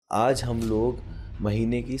आज हम लोग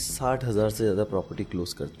महीने की 60,000 से ज़्यादा प्रॉपर्टी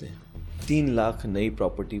क्लोज करते हैं। 3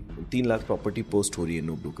 लाख प्रॉपर्टी पोस्ट हो रही है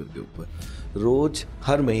नो ब्रोकर के ऊपर। रोज़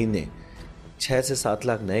हर महीने 6 से 7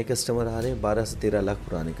 लाख नए कस्टमर आ रहे हैं, 12 से 13 लाख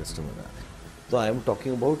पुराने कस्टमर आ रहे हैं। तो आई एम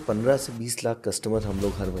टॉकिंग अबाउट 15 से 20 लाख कस्टमर हम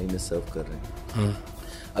लोग हर महीने सर्व कर रहे हैं।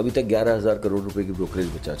 अभी तक 11,000 करोड़ रुपए की ब्रोकरेज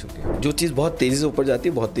बचा चुके हैं। जो चीज़ बहुत तेज़ी से ऊपर जाती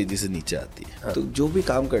है, बहुत तेज़ी से नीचे आती है। तो जो भी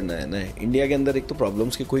काम करना है ना, इंडिया के अंदर एक तो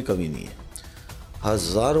प्रॉब्लम्स की कोई कमी नहीं है,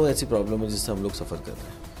 हज़ारों ऐसी प्रॉब्लम है जिससे हम लोग सफ़र कर रहे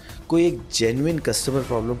हैं। कोई एक जेन्युइन कस्टमर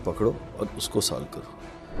प्रॉब्लम पकड़ो और उसको सॉल्व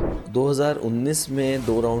करो। 2019 में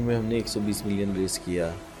 2 राउंड में हमने 120 मिलियन रेस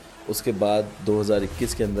किया। उसके बाद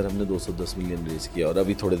 2021 के अंदर हमने 210 मिलियन रेस किया और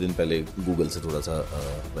अभी थोड़े दिन पहले गूगल से थोड़ा सा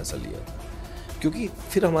पैसा लिया, क्योंकि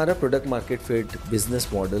फिर हमारा product market fit, business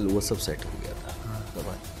model, वो सब सेट हो गया था।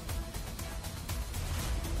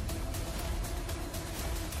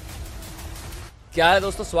 क्या है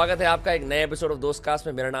दोस्तों, स्वागत है आपका एक नए एपिसोड ऑफ दोस्तकास्ट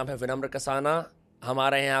में। मेरा नाम है विनम्र कसाना। हम आ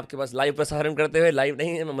रहे हैं आपके पास लाइव प्रसारण करते हुए। लाइव नहीं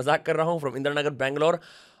है, मैं मजाक कर रहा हूँ, फ्रॉम इंदिरा नगर बेंगलोर।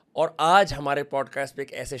 और आज हमारे पॉडकास्ट पे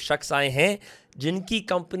एक ऐसे शख्स आए हैं जिनकी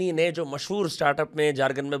कंपनी ने, जो मशहूर स्टार्टअप में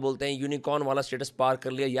जार्गन में बोलते हैं, यूनिकॉर्न वाला स्टेटस पार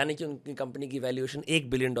कर लिया, यानी कि उनकी कंपनी की वैल्यूएशन $1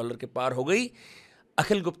 बिलियन के पार हो गई।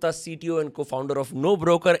 Akhil Gupta, CTO and co-founder of no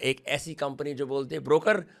broker, एक ऐसी कंपनी जो बोलते हैं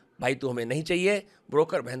ब्रोकर भाई तू हमें नहीं चाहिए,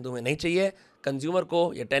 ब्रोकर बहन तू हमें नहीं चाहिए। कंज्यूमर को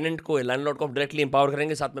या टेनेंट को या लैंडलॉर्ड को डायरेक्टली एम्पावर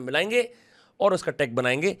करेंगे, साथ में मिलाएंगे और उसका टेक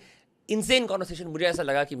बनाएंगे। Insane conversation. मुझे ऐसा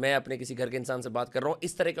लगा कि मैं अपने किसी घर के इंसान से बात कर रहा हूँ।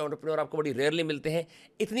 इस तरह के एंटरप्रेन्योर आपको बड़ी रेयरली मिलते हैं।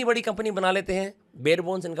 इतनी बड़ी कंपनी बना लेते हैं, बेयर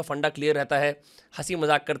बोन्स इनका फंडा क्लियर रहता है, हंसी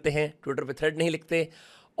मजाक करते हैं, ट्विटर पे थ्रेड नहीं लिखते,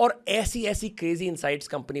 और ऐसी क्रेजी इनसाइट्स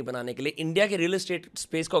कंपनी बनाने के लिए इंडिया के रियल एस्टेट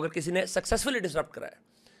स्पेस को अगर किसी ने सक्सेसफुली डिसरप्ट करा है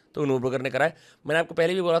तो नो ब्रोकर ने करा है। मैंने आपको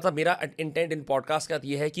पहले भी बोला था, मेरा इंटेंट इन पॉडकास्ट का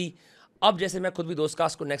ये है कि अब जैसे मैं खुद भी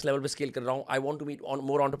दोस्तकास्ट को नेक्स्ट लेवल पे स्केल कर रहा हूँ, I want to meet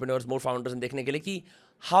more entrepreneurs, more founders, देखने के लिए कि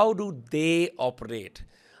हाउ डू दे ऑपरेट।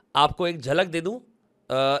 आपको एक झलक दे दूँ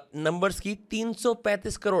नंबर्स की।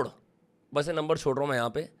 335 करोड़, बस ये नंबर छोड़ रहा हूँ मैं यहाँ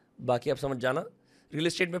पे, बाकी आप समझ जाना। रियल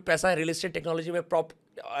एस्टेट में पैसा है, रियल एस्टेट टेक्नोलॉजी में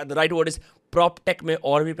the right word is prop tech में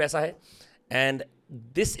और भी पैसा है। And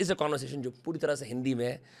this is a conversation जो पूरी तरह से हिंदी में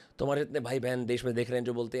है। तो हमारे इतने भाई बहन देश में देख रहे हैं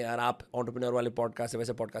जो बोलते हैं यार आप एंटरप्रेन्योर वाले पॉडकास्ट है,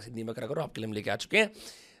 वैसे पॉडकास्ट हिंदी में करा करो, आपके लिए हम लेके आ चुके हैं।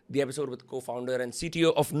 The episode with co-founder and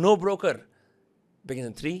CTO of NoBroker begins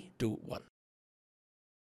in 3, 2, 1।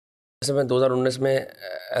 जैसे मैं 2019 में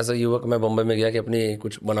एज अ युवक मैं बॉम्बे में गया कि अपनी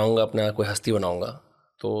कुछ बनाऊंगा, अपना कोई हस्ती बनाऊंगा।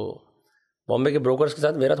 तो बॉम्बे के ब्रोकर्स के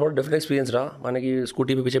साथ मेरा थोड़ा डिफरेंट एक्सपीरियंस रहा। माने कि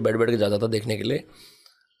स्कूटी पे पीछे बैठ के जाता था देखने के लिए।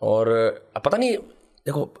 और पता नहीं,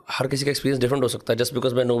 देखो हर किसी का एक्सपीरियंस डिफरेंट हो सकता है। जस्ट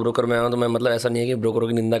बिकॉज मैं नो ब्रोकर में आया हूँ तो मैं, मतलब ऐसा नहीं है कि ब्रोकरों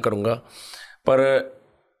की निंदा करूँगा, पर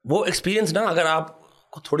वो एक्सपीरियंस ना, अगर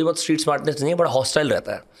आपको थोड़ी बहुत स्ट्रीट स्मार्टनेस नहीं है, बड़ा हॉस्टाइल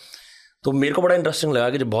रहता है। तो मेरे को बड़ा इंटरेस्टिंग लगा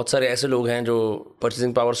कि जो बहुत सारे ऐसे लोग हैं जो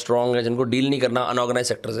परचेसिंग पावर स्ट्रॉन्ग है, जिनको डील नहीं करना अनऑर्गेनाइज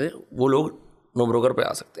सेक्टर से, वो लोग नो ब्रोकर पे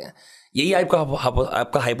आ सकते हैं। यही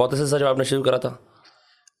आपका हाइपोथेसिस था जब आपने शुरू करा था?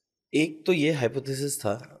 एक तो ये हाइपोथेसिस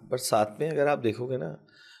था, पर साथ में अगर आप देखोगे ना,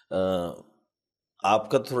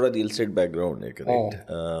 आपका थोड़ा रियल एस्टेट बैकग्राउंड है, करेक्ट?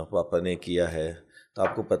 पापा ने किया है तो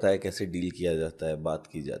आपको पता है कैसे डील किया जाता है, बात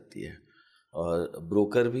की जाती है। और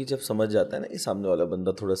ब्रोकर भी जब समझ जाता है ना कि सामने वाला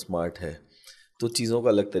बंदा थोड़ा स्मार्ट है, तो चीज़ों को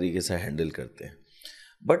अलग तरीके से हैंडल करते हैं।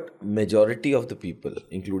 But majority of the people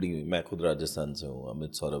including मैं खुद राजस्थान से हूँ,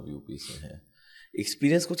 अमित सौरभ यूपी से हैं,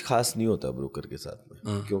 एक्सपीरियंस कुछ खास नहीं होता ब्रोकर के साथ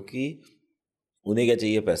में। क्योंकि उन्हें क्या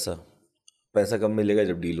चाहिए? पैसा कब मिलेगा?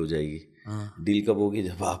 जब डील हो जाएगी। डील कब होगी?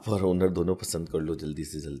 जब आप और ओनर दोनों पसंद कर लो जल्दी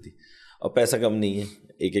से जल्दी। और पैसा कम नहीं है,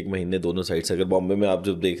 एक महीने दोनों साइड से। अगर बॉम्बे में आप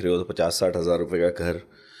जब देख रहे हो तो 50-60 हज़ार रुपये का घर,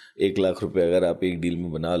 1 लाख रुपये अगर आप एक डील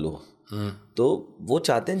में बना लो, तो वो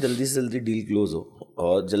चाहते हैं जल्दी से जल्दी डील क्लोज हो।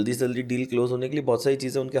 और जल्दी से जल्दी डील क्लोज होने के लिए बहुत सारी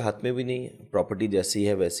चीज़ें उनके हाथ में भी नहीं है। प्रॉपर्टी जैसी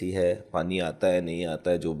है वैसी है, पानी आता है नहीं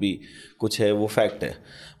आता है, जो भी कुछ है वो फैक्ट है।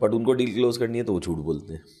 बट उनको डील क्लोज करनी है तो वो झूठ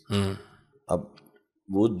बोलते हैं। अब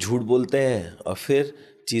वो झूठ बोलते हैं और फिर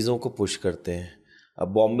चीज़ों को पुश करते हैं। अब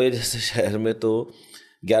बॉम्बे जैसे शहर में तो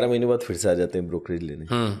 11 महीने बाद फिर से आ जाते हैं ब्रोकरेज लेने।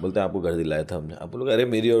 बोलते हैं आपको घर दिलाया था हमने। आप बोलोग अरे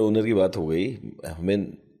मेरी और ओनर की बात हो गई,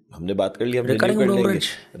 हमने बात कर ली, हम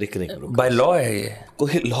रिकरिंग बाय लॉ है ये।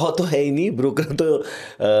 कोई लॉ तो है ही नहीं। ब्रोकर तो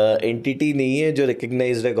एंटिटी नहीं है जो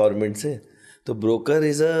रिकग्नाइज्ड है गवर्नमेंट से। तो broker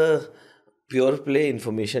is a pure play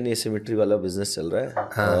information asymmetry वाला बिजनेस चल रहा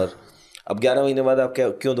है। और अब 11 महीने बाद आप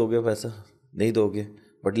क्यों दोगे पैसा? नहीं दोगे,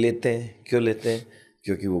 बट लेते हैं। क्यों लेते हैं?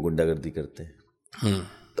 क्योंकि वो गुंडागर्दी करते हैं।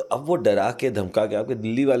 तो अब वो डरा के धमका के, आपके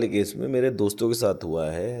दिल्ली वाले केस में मेरे दोस्तों के साथ हुआ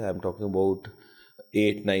है, आई एम टॉकिंग अबाउट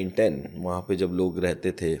 8, 9, 10। वहाँ पे जब लोग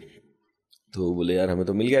रहते थे तो बोले यार हमें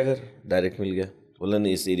तो मिल गया घर, डायरेक्ट मिल गया। बोला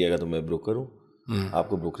नहीं, इस एरिया का तो मैं ब्रोकर हूँ,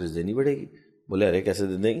 आपको ब्रोकरेज देनी पड़ेगी। बोले अरे कैसे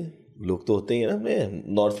दे देंगे, लोग तो होते ही हैं ना, अपने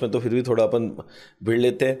नॉर्थ में तो फिर भी थोड़ा अपन भिड़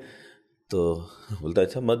लेते हैं। तो बोलता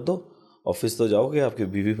अच्छा मत दो, ऑफिस तो जाओगे, आपके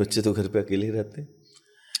बीवी बच्चे तो घर पे अकेले ही रहते हैं।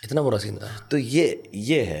 इतना बुरा सीन था। तो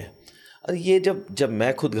ये है। और ये जब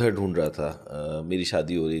मैं खुद घर ढूंढ रहा था, मेरी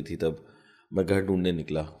शादी हो रही थी, तब मैं घर ढूंढने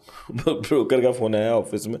निकला ब्रोकर का फ़ोन आया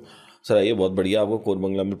ऑफिस में, सर आइए बहुत बढ़िया आपको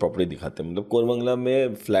कोरमंगला में प्रॉपर्टी दिखाते हैं। मतलब कोरमंगला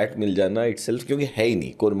में फ्लैट मिल जाना इटसेल्फ, क्योंकि है ही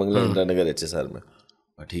नहीं कोरमंगला इंदिरा नगर HSR में।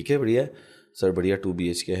 ठीक है बढ़िया सर, बढ़िया 2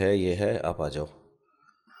 BHK है, ये है, आप आ जाओ।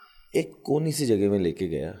 एक कोनी सी जगह में लेके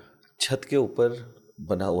गया, छत के ऊपर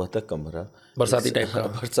बना हुआ था कमरा, बरसाती टाइप का।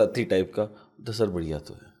 बरसाती टाइप का। तो सर बढ़िया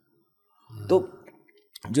तो है। तो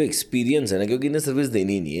जो एक्सपीरियंस है ना, क्योंकि इन्हें सर्विस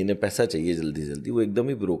देनी नहीं है, इन्हें पैसा चाहिए जल्दी जल्दी, वो एकदम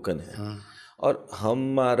ही ब्रोकन है। और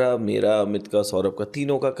हमारा, मेरा, अमित का, सौरभ का,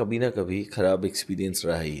 तीनों का कभी ना कभी ख़राब एक्सपीरियंस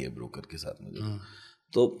रहा ही है ब्रोकर के साथ में।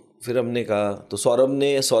 तो फिर हमने कहा, तो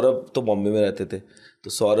सौरभ तो बॉम्बे में रहते थे, तो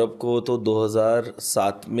सौरभ को तो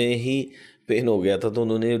 2007 में ही पेन हो गया था, तो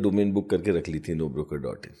उन्होंने डोमेन बुक करके रख ली थी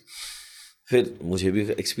NoBroker.in। फिर मुझे भी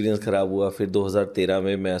एक्सपीरियंस ख़राब हुआ। फिर 2013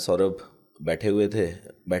 में मैं, सौरभ बैठे हुए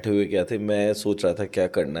क्या थे, मैं सोच रहा था क्या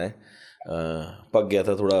करना है, पक गया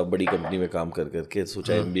था थोड़ा बड़ी कंपनी में काम करके,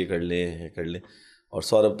 सोचा MBA कर लें। और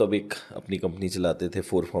सौरभ तो एक अपनी कंपनी चलाते थे,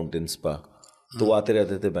 4 फाउंटेन्स स्पा, तो वो आते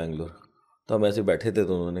रहते थे बैंगलोर। तो हम ऐसे बैठे थे,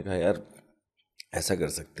 तो उन्होंने कहा यार ऐसा कर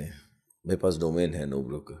सकते हैं, मेरे पास डोमेन है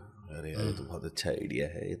NoBroker। अरे यार ये तो बहुत अच्छा आइडिया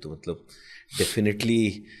है, ये तो मतलब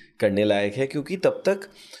डेफिनेटली करने लायक है, क्योंकि तब तक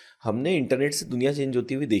हमने इंटरनेट से दुनिया चेंज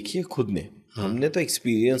होती हुई देखी है खुद ने। हमने तो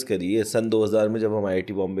एक्सपीरियंस करी है। सन 2000 में जब हम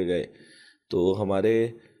IIT बॉम्बे गए, तो हमारे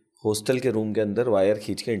हॉस्टल के रूम के अंदर वायर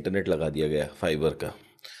खींच के इंटरनेट लगा दिया गया फाइबर का।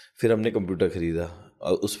 फिर हमने कंप्यूटर खरीदा,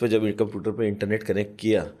 और उस पर जब कंप्यूटर पे इंटरनेट कनेक्ट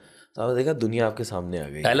किया, तो आपने देखा दुनिया आपके सामने आ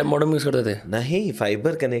गई। डायल-अप मॉडेम यूज करते थे? नहीं,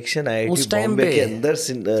 फाइबर कनेक्शन IIT उस टाइम बॉम्बे पे के अंदर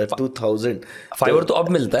 2000। फाइबर तो अब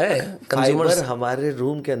मिलता है फाइबर हमारे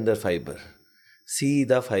रूम के अंदर, फाइबर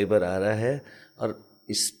सीधा फाइबर आ रहा है, और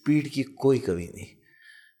स्पीड की कोई कमी नहीं।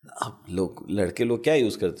 अब लड़के लोग क्या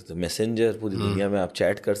यूज़ करते थे, मैसेंजर, पूरी दुनिया में आप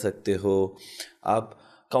चैट कर सकते हो। आप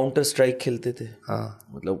काउंटर स्ट्राइक खेलते थे,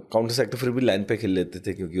 मतलब काउंटर स्ट्राइक तो फिर भी लाइन पे खेल लेते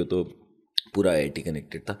थे, क्योंकि वो तो पूरा IIT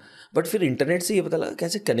कनेक्टेड था। बट फिर इंटरनेट से ये पता लगा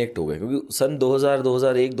कैसे कनेक्ट हो गए, क्योंकि सन 2000,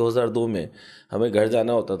 2001, 2002 में हमें घर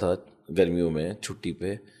जाना होता था गर्मियों में छुट्टी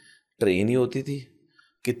पे, ट्रेन ही होती थी।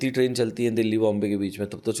 कितनी ट्रेन चलती है दिल्ली बॉम्बे के बीच में,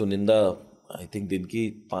 तब तो चुनिंदा आई थिंक दिन की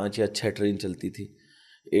 5 या 6 ट्रेन चलती थी।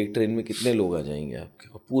 एक ट्रेन में कितने लोग आ जाएंगे आपके,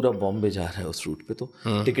 और पूरा बॉम्बे जा रहा है उस रूट पे, तो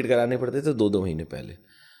टिकट कराने पड़ते थे 2-2 महीने पहले।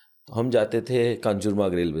 तो हम जाते थे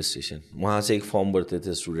कांजूरमार्ग रेलवे स्टेशन, वहाँ से एक फॉर्म भरते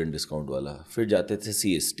थे स्टूडेंट डिस्काउंट वाला, फिर जाते थे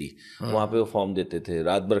CST, वहाँ पे वो फॉर्म देते थे,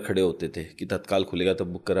 रात भर खड़े होते थे कि तत्काल खुलेगा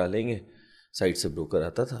तब बुक करा लेंगे। साइट से ब्रोकर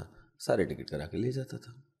आता था, सारे टिकट करा के ले जाता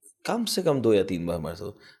था। कम से कम 2 या 3 बार हमारे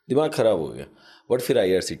साथ दिमाग ख़राब हो गया। बट फिर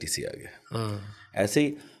IRCTC आ गया। ऐसे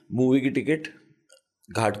ही मूवी की टिकट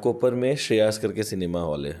घाटकोपर में श्रेयास करके सिनेमा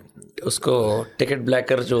हॉल है, उसको टिकट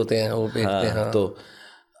ब्लैकर जो होते हैं वो बेचते हैं। तो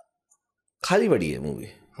खाली पड़ी है मूवी,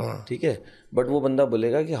 ठीक है, बट वो बंदा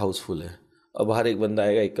बोलेगा कि हाउसफुल है। अब बाहर एक बंदा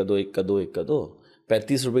आएगा, एक का दो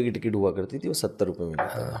 35 रुपए की टिकट हुआ करती थी, वो 70 रुपए में मिलता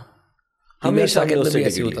था। हमेशा में भी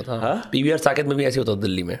ऐसी होता था। PVR साकेत में भी ऐसी होता था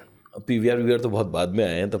दिल्ली में। PVR तो बहुत बाद में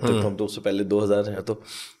आए हैं, तब तक तो हम तो उससे पहले 2000 है। तो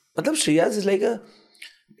मतलब Shreyas is like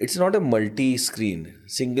it's not a multi screen,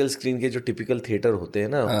 single screen के जो टिपिकल थिएटर होते हैं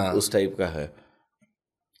ना, उस टाइप का है।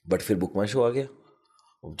 बट फिर बुक माई शो आ गया।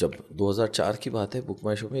 जब 2004 की बात है, बुक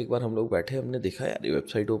माई शो में एक बार हम लोग बैठे, हमने देखा यार ये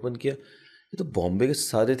वेबसाइट ओपन किया, ये तो बॉम्बे के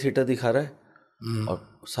सारे थिएटर दिखा रहा है,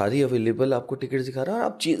 और सारी अवेलेबल आपको टिकट दिखा रहा है, और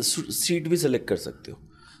आप सीट भी सेलेक्ट कर सकते हो।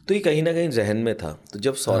 तो ये कहीं ना कहीं जहन में था। तो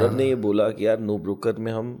जब सौरभ ने ये बोला कि यार NoBroker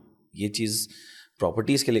में हम ये चीज़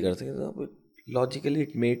प्रॉपर्टीज़ के लिए कर सकते हैं, तो logically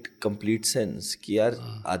it made complete sense कि यार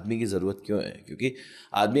आदमी की ज़रूरत क्यों है। क्योंकि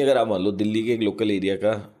आदमी, अगर आप मान लो दिल्ली के एक लोकल एरिया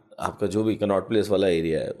का, आपका जो भी कनॉट प्लेस वाला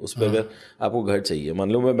एरिया है, उस पर अगर आपको घर चाहिए,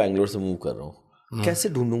 मान लो मैं बैंगलोर से मूव कर रहा हूँ, कैसे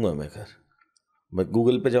ढूंढूंगा मैं घर? मैं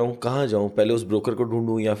गूगल पे जाऊँ, कहाँ जाऊँ, पहले उस ब्रोकर को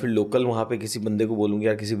ढूंढूं, या फिर लोकल वहाँ पे किसी बंदे को बोलूँगी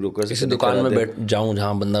यार किसी ब्रोकर से, किसी दुकान में बैठ जाऊँ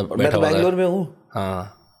जहाँ बंदा बैठा मैं तो हुआ है। बैंगलोर में हूँ।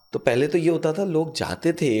 हाँ, तो पहले तो ये होता था, लोग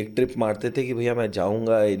जाते थे, एक ट्रिप मारते थे कि भैया मैं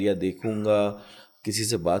जाऊँगा, एरिया देखूँगा, किसी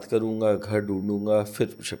से बात करूँगा, घर ढूंढूंगा,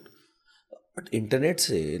 फिर शिफ्ट। बट इंटरनेट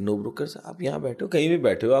से, NoBroker से, आप यहाँ बैठे हो, कहीं भी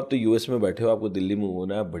बैठे हो, आप तो US में बैठे हो, आपको दिल्ली मूव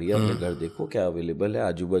होना है, बढ़िया अपने घर देखो क्या अवेलेबल है,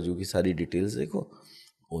 आजू बाजू की सारी डिटेल्स देखो,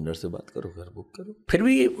 ओनर से बात करो, घर बुक करो। फिर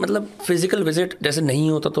भी मतलब फिजिकल विजिट जैसे नहीं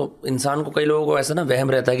होता, तो इंसान को, कई लोगों को ऐसा ना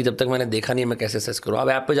वहम रहता है कि जब तक मैंने देखा नहीं मैं कैसे असेस करूँ। अब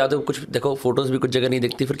ऐप पे जाते हो, कुछ देखो, फोटोज भी कुछ जगह नहीं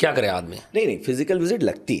दिखती, फिर क्या करे आदमी? नहीं, फिजिकल विजिट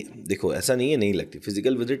लगती है। देखो ऐसा नहीं है नहीं लगती,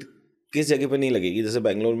 फिजिकल विजिट किस जगह पे नहीं लगेगी। जैसे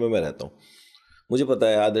बैंगलोर में मैं रहता हूँ, मुझे पता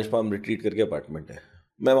है आदर्श फार्म रिट्रीट करके अपार्टमेंट है,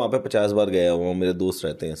 मैं वहाँ पे 50 बार गया हुआ हूँ, मेरे दोस्त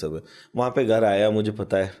रहते हैं सब, वहाँ पे घर आया, मुझे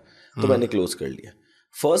पता है, तो मैंने क्लोज कर लिया।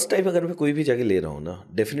 फर्स्ट टाइम अगर मैं कोई भी जगह ले रहा हूँ ना,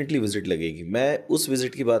 डेफिनेटली विजिट लगेगी। मैं उस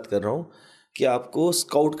विजिट की बात कर रहा हूँ कि आपको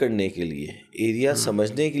स्काउट करने के लिए, एरिया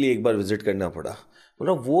समझने के लिए एक बार विजिट करना पड़ा,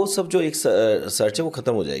 मतलब वो सब जो एक सर्च है वो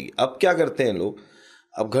ख़त्म हो जाएगी। अब क्या करते हैं लोग,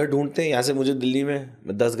 अब घर ढूंढते हैं। यहाँ से मुझे दिल्ली में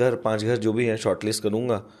 10 घर 5 घर जो भी हैं शॉर्टलिस्ट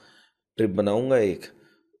करूँगा, ट्रिप बनाऊँगा एक,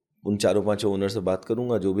 उन 4-5 ओनर से बात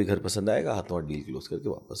करूँगा, जो भी घर पसंद आएगा हाथों हाथ डील क्लोज करके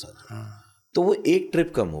वापस आ जाऊँ। तो वो एक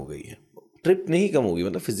ट्रिप कम हो गई है, ट्रिप नहीं कम होगी,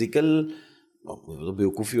 मतलब फिजिकल तो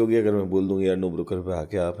बेवकूफ़ी होगी अगर मैं बोल दूंगी यार नो ब्रोकर पे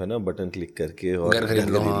आके आप है ना बटन क्लिक करके और घर खरीद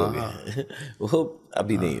लोगे। वो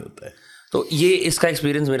अभी नहीं होता है। तो ये इसका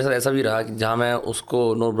एक्सपीरियंस मेरे साथ ऐसा भी रहा कि जहाँ मैं उसको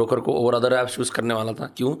नो ब्रोकर को और अदर ऐप्स यूज़ करने वाला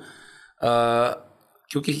था। क्यों?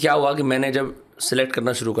 क्योंकि क्या हुआ कि मैंने जब सिलेक्ट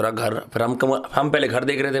करना शुरू करा घर, फिर हम पहले घर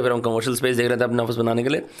देख रहे थे, फिर हम कमर्शियल स्पेस देख रहे थे अपने ऑफिस बनाने के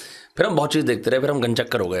लिए, फिर हम बहुत चीज़ देखते रहे, फिर हम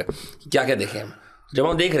गनचक्कर हो गए क्या क्या देखें हम। जब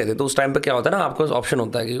हम देख रहे थे तो उस टाइम पे क्या होता है ना, आपको ऑप्शन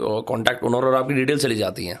होता है कि कॉन्टैक्ट ओनर और आपकी डिटेल चली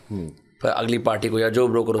जाती हैं फिर अगली पार्टी को, या जो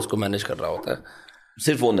ब्रोकर उसको मैनेज कर रहा होता है।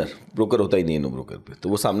 सिर्फ ओनर, ब्रोकर होता ही नहीं है नो ब्रोकर पे, तो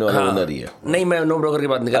वो सामने वाला ओनर ही है। नहीं, मैं नो ब्रोकर की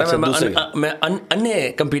बात नहीं कर रहा, मैं अन्य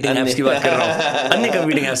कंपीटिंग ऐप्स की बात कर रहा हूँ, अन्य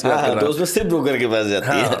कंपीटिंग ऐप्स की बात कर रहा हूँ। तो उसमें सिर्फ ब्रोकर के पास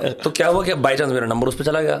जाती है। तो क्या हुआ कि बाई चांस मेरा नंबर उस पर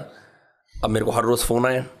चला गया। अब मेरे को हर रोज़ फ़ोन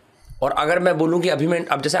आए, और अगर मैं बोलूँ कि अभी मैं,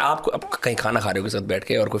 अब जैसे आपको अब कहीं खाना खा रहे हो के साथ बैठ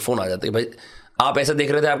के और कोई फ़ोन आ जाता है, भाई आप ऐसा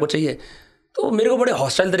देख रहे थे आपको चाहिए, तो मेरे को बड़े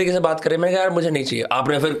हॉस्टाइल तरीके से बात करे। मैंने कहा यार मुझे नहीं चाहिए।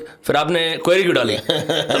 आपने फिर आपने क्वेरी क्यों डाली?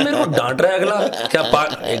 तो मेरे को डांट रहा है अगला, क्या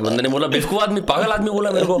एक बंदे ने बोला बेवकूफ़ आदमी, पागल आदमी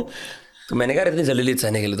बोला मेरे को। तो मैंने कहा इतनी जलीली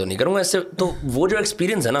सहने के लिए तो नहीं करूँगा इससे। तो वो जो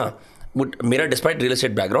एक्सपीरियंस है ना, वो मेरा डिस्पाइट रियल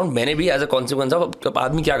एस्टेट बैकग्राउंड, मैंने भी एज अ कॉन्सिक्वेंस ऑफ,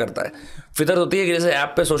 आदमी क्या करता है, फितर होती है कि जैसे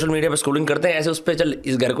ऐप पे सोशल मीडिया पे स्क्रॉलिंग करते हैं, ऐसे उस पर चल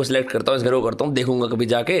इस घर को सिलेक्ट करता हूँ, इस घर को करता हूँ, देखूंगा कभी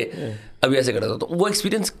जाके, अभी ऐसे करता हूँ। तो वो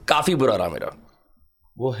एक्सपीरियंस काफ़ी बुरा रहा मेरा।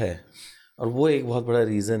 वो है, और वो एक बहुत बड़ा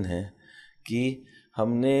रीज़न है कि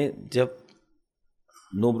हमने जब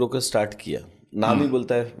नो ब्रोकर स्टार्ट किया, नाम ही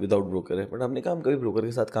बोलता है विदाउट ब्रोकर है, बट हमने कहा हम कभी ब्रोकर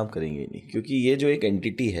के साथ काम करेंगे ही नहीं, क्योंकि ये जो एक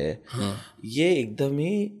एंटिटी है ये एकदम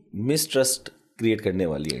ही मिसट्रस्ट क्रिएट करने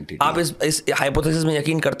वाली एंटिटी। आप इस हाइपोथेसिस में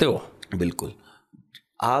यकीन करते हो? बिल्कुल।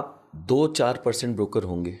 आप 2-4% ब्रोकर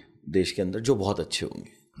होंगे देश के अंदर जो बहुत अच्छे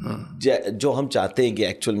होंगे, जो हम चाहते हैं कि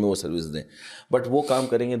एक्चुअल में वो सर्विस दें, बट वो काम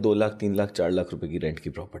करेंगे 2 लाख 3 लाख 4 लाख रुपए की रेंट की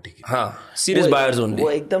प्रॉपर्टी की। हाँ, सीरियस बायर्स ओनली। वो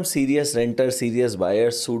एकदम serious renter, serious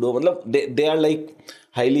buyers, pseudo, मतलब they are like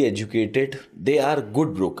highly educated, they are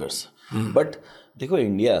good brokers. But देखो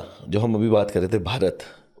इंडिया, जो हम अभी बात कर रहे थे,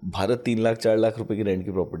 भारत 3 लाख 4 लाख रुपए की रेंट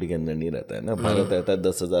की प्रॉपर्टी के अंदर नहीं रहता है ना। भारत रहता है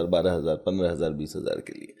 10,000 12,000 15,000 20,000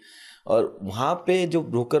 के लिए, और वहाँ पे जो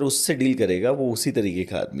ब्रोकर उससे डील करेगा वो उसी तरीके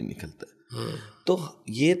का आदमी निकलता है। तो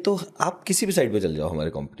ये तो आप किसी भी साइड पे चल जाओ हमारे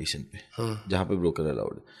कंपटीशन पे, जहाँ पे ब्रोकर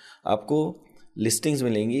अलाउड है, आपको लिस्टिंग्स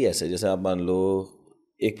मिलेंगी ऐसे, जैसे आप मान लो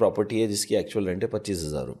एक प्रॉपर्टी है जिसकी एक्चुअल रेंट है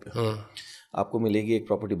 25,000 रुपये, आपको मिलेगी एक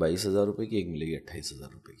प्रॉपर्टी 22,000 रुपये की, एक मिलेगी 28,000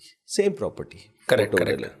 रुपये की, सेम प्रॉपर्टी।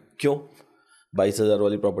 करेक्ट। क्यों? 22,000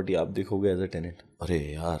 वाली प्रॉपर्टी आप देखोगे एज अ टेनेंट, अरे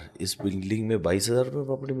यार इस बिल्डिंग में 22,000 रुपये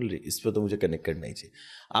प्रॉपर्टी मिल रही है, इस पर तो मुझे कनेक्ट करना ही चाहिए।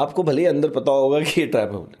 आपको भले ही अंदर पता होगा कि ये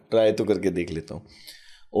ट्राई तो करके देख लेता हूँ।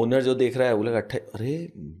 ओनर जो देख रहा है वो लगा अरे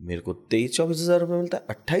मेरे को 23-24,000 रुपये मिलता है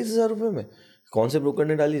 28,000 रुपये में, कौन से ब्रोकर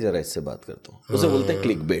ने डाली, जरा इससे बात करता हूँ। उसे बोलते हैं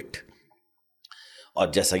क्लिक बेट।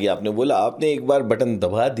 और जैसा कि आपने बोला, आपने एक बार बटन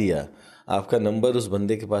दबा दिया, आपका नंबर उस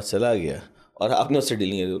बंदे के पास चला गया और आपने उससे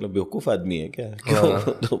डीलिंग, मतलब बेवकूफ़ आदमी है क्या?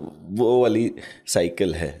 तो वो वाली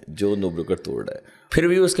साइकिल है जो नो ब्रोकर तोड़ रहा है। फिर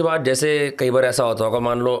भी उसके बाद जैसे कई बार ऐसा होता होगा,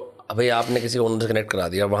 मान लो भाई आपने किसी ओनर से कनेक्ट करा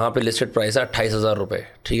दिया, वहाँ पे लिस्टेड प्राइस है 28,000 रुपये,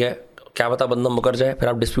 ठीक है, क्या पता बंदा मुकर जाए, फिर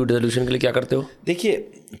आप डिस्प्यूट रेजोल्यूशन के लिए क्या करते हो? देखिए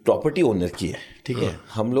प्रॉपर्टी ओनर की है, ठीक है,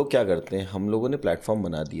 हम लोग क्या करते हैं, हम लोगों ने प्लेटफॉर्म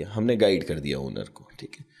बना दिया, हमने गाइड कर दिया ओनर को,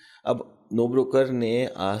 ठीक है। अब नो ब्रोकर ने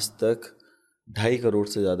आज तक 2.5 करोड़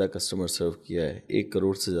से ज़्यादा कस्टमर सर्व किया है, 1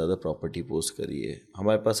 करोड़ से ज़्यादा प्रॉपर्टी पोस्ट करी है,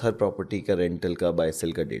 हमारे पास हर प्रॉपर्टी का रेंटल का बाय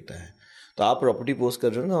सेल का डेटा है। तो आप प्रॉपर्टी पोस्ट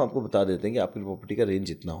कर रहे हो ना, हम आपको बता देते हैं कि आपकी प्रॉपर्टी का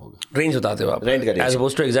रेंज इतना होगा। रेंज बताते हो आप? रेंट का range as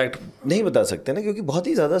opposed to exact नहीं बता सकते ना, क्योंकि बहुत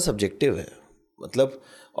ही ज़्यादा सब्जेक्टिव है, मतलब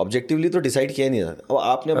ऑब्जेक्टिवली तो डिसाइड किया नहीं जाता। अब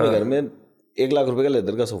आपने अपने घर में 1 लाख रुपए का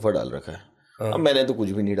लेदर का सोफा डाल रखा है, अब मैंने तो कुछ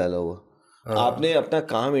भी नहीं डाला हुआ, आपने अपना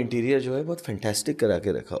काम इंटीरियर जो है बहुत फैंटास्टिक करा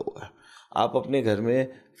के रखा हुआ है, आप अपने घर में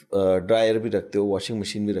ड्रायर भी रखते हो, वॉशिंग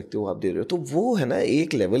मशीन भी रखते हो, आप दे रहे हो, तो वो है ना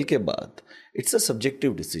एक लेवल के बाद it's a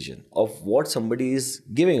subjective decision of what somebody is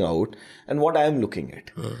giving out and what I am looking at.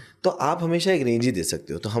 तो आप हमेशा एक रेंज ही दे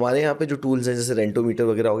सकते हो। तो हमारे यहाँ पे जो टूल्स हैं जैसे रेंटोमीटर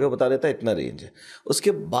वगैरह हो गया, बता देता है इतना रेंज है।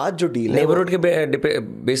 उसके बाद जो डील है नेबरहुड के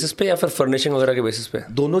बेसिस पे या फिर फर्निशिंग वगैरह के बेसिस पे,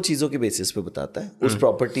 दोनों चीज़ों के बेसिस पे बताता है। उस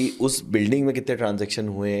प्रॉपर्टी, उस बिल्डिंग में कितने ट्रांजेक्शन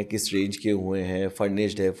हुए हैं, किस रेंज के हुए हैं,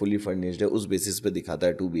 फर्निश्ड है, फुली फर्निश्ड है, उस बेसिस पे दिखाता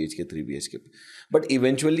है 2 BHK 3 BHK पे। बट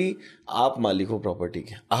इवेंचुअली इवेंचुअली आप मालिक हो प्रॉपर्टी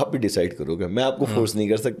के, आप भी डिसाइड करोगे। मैं आपको फोर्स नहीं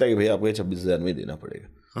कर सकता कि भाई आपको 26,000 में देना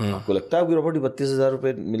पड़ेगा। आपको लगता है आपकी प्रॉपर्टी 32,000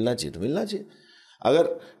 रुपये मिलना चाहिए तो मिलना चाहिए। अगर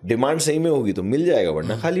डिमांड सही में होगी तो मिल जाएगा,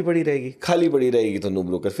 वरना खाली पड़ी रहेगी तो नो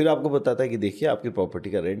ब्रोकर फिर आपको बताता है कि देखिए आपकी प्रॉपर्टी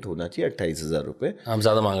का रेंट होना चाहिए 28,000 रुपये, आप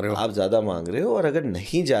ज़्यादा मांग रहे हो, और अगर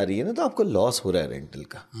नहीं जा रही है ना तो आपको लॉस हो रहा है रेंटल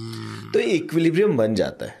का। तो इक्विलिब्रियम बन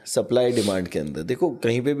जाता है सप्लाई डिमांड के अंदर। देखो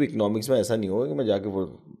कहीं पे भी इकोनॉमिक्स में ऐसा नहीं होगा कि मैं जाके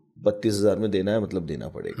 32,000 में देना है मतलब देना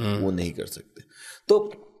पड़ेगा, वो नहीं कर सकते।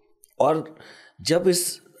 तो और जब इस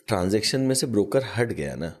ट्रांजेक्शन में से ब्रोकर हट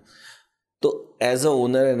गया ना, तो as a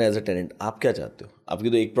owner and as a tenant आप क्या चाहते हो? आपकी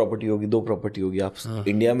तो एक प्रॉपर्टी होगी, 2 प्रॉपर्टी होगी। आप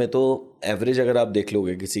इंडिया में तो एवरेज अगर आप देख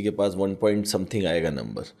लोगे, किसी के पास 1 पॉइंट समथिंग आएगा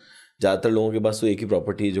नंबर। ज़्यादातर लोगों के पास तो एक ही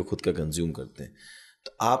प्रॉपर्टी है जो खुद का कंज्यूम करते हैं।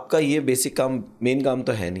 तो आपका ये बेसिक काम, मेन काम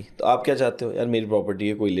तो है नहीं। तो आप क्या चाहते हो? यार मेरी प्रॉपर्टी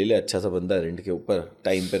है, कोई ले ले, अच्छा सा बंदा रेंट के ऊपर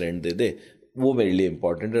टाइम पे रेंट दे दे, वो मेरे लिए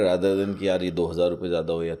इंपॉर्टेंट है, रादर देन कि यार ये 2,000 रुपये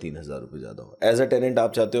ज़्यादा हो या 3,000 रुपये ज़्यादा हो। एज अ टेनेंट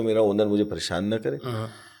आप चाहते हो मेरा ओनर मुझे परेशान ना करे,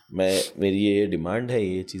 मेरी ये डिमांड है,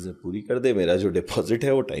 ये चीज़ें पूरी कर दे, मेरा जो डिपॉजिट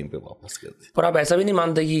है वो टाइम पे वापस कर दे। पर आप ऐसा भी नहीं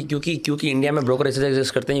मानते कि क्योंकि इंडिया में ब्रोकर ऐसे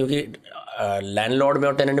एग्जिस्ट करते हैं, क्योंकि लैंडलॉर्ड में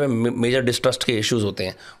और टेनेंट में मेजर डिस्ट्रस्ट के इश्यूज होते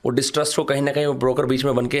हैं, वो डिस्ट्रस्ट को कहीं ना कहीं वो ब्रोकर बीच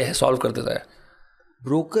में बन के सॉल्व कर देता है।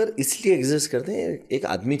 ब्रोकर इसलिए एग्जिस्ट करते हैं, एक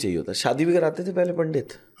आदमी चाहिए होता है। शादी भी कराते थे पहले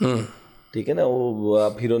पंडित, ठीक है ना, वो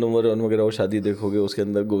आप हीरो नंबर 1 वगैरह वो शादी देखोगे, उसके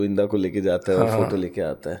अंदर गोविंदा को लेके जाता है और फोटो लेके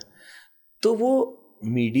आता है। तो वो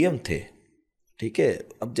मीडियम थे, ठीक है।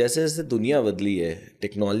 अब जैसे जैसे दुनिया बदली है,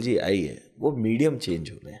 टेक्नोलॉजी आई है, वो मीडियम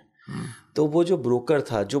चेंज हो रहे हैं। तो वो जो ब्रोकर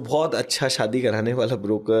था, जो बहुत अच्छा शादी कराने वाला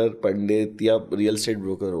ब्रोकर, पंडित या रियल एस्टेट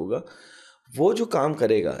ब्रोकर होगा, वो जो काम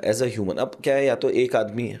करेगा एज अ ह्यूमन। अब क्या है, या तो एक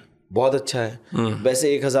आदमी है बहुत अच्छा है,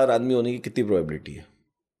 वैसे 1,000 आदमी होने की कितनी प्रोबेबिलिटी है?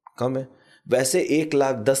 कम है। वैसे 1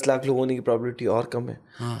 लाख 10 लाख लोग होने की प्रोबेबिलिटी और कम है।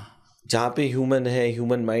 जहाँ पे ह्यूमन है,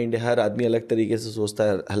 ह्यूमन माइंड है, हर आदमी अलग तरीके से सोचता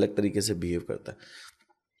है, अलग तरीके से बिहेव करता है।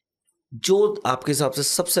 जो आपके हिसाब से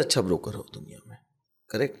सबसे अच्छा ब्रोकर हो दुनिया में,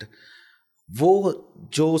 करेक्ट, वो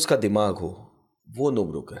जो उसका दिमाग हो, वो नो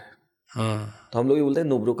ब्रोकर है। तो हम लोग ये बोलते हैं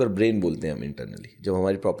नो ब्रोकर ब्रेन, बोलते हैं हम इंटरनली जब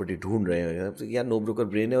हमारी प्रॉपर्टी ढूंढ रहे हैं, तो यार नो ब्रोकर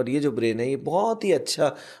ब्रेन है। और ये जो ब्रेन है ये बहुत ही अच्छा,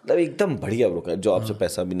 मतलब एकदम बढ़िया ब्रोकर, जो आपसे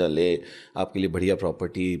पैसा भी ना ले, आपके लिए बढ़िया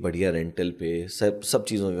प्रॉपर्टी, बढ़िया रेंटल पे, सब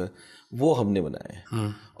चीज़ों का वो हमने बनाया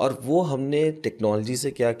है। और वो हमने टेक्नोलॉजी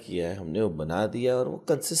से क्या किया है, हमने वो बना दिया, और वो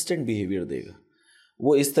कंसिस्टेंट बिहेवियर देगा।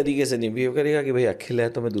 वो इस तरीके से नहीं बिहेव करेगा कि भाई अखिल है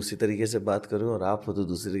तो मैं दूसरी तरीके से बात करूं और आप हो तो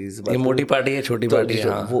दूसरी तरीके से बात करूं। मोटी पार्टी है, छोटी पार्टी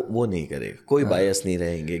है, वो नहीं करेगा। कोई बायस नहीं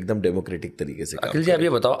रहेंगे, एकदम डेमोक्रेटिक तरीके से। अखिल जी आप ये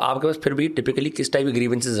बताओ, आपके पास फिर भी टिपिकली किस टाइप की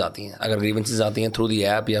ग्रीवेंसेस आती हैं? अगर ग्रीवेंसेस आती हैं थ्रू दी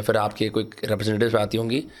ऐप या फिर आपके कोई रिप्रेजेंटेटिव आती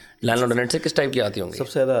होंगी लैंडलॉर्ड टेनेंट से, किस टाइप की आती होंगी?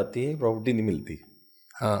 सबसे ज़्यादा आती है प्रॉपर्टी नहीं मिलती।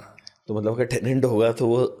 हाँ, तो मतलब अगर टेनेंट होगा तो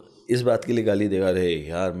वो इस बात के लिए गाली देगा, रे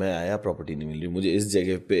यार मैं आया प्रॉपर्टी नहीं मिल रही, मुझे इस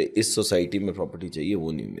जगह पे इस सोसाइटी में प्रॉपर्टी चाहिए,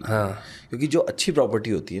 वो नहीं मिल रही। क्योंकि जो अच्छी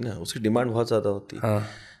प्रॉपर्टी होती है ना, उसकी डिमांड बहुत ज़्यादा होती है।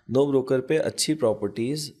 नो ब्रोकर पे अच्छी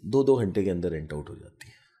प्रॉपर्टीज़ 2-2 घंटे के अंदर रेंट आउट हो जाती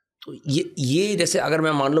है। तो ये जैसे अगर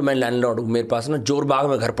मैं मान लो मैं लैंडलॉर्ड हूँ, मेरे पास ना जोरबाग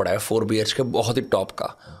में घर पड़ा है 4 BHK बहुत ही टॉप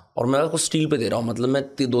का, और मैं उसको स्टील पे दे रहा हूँ, मतलब मैं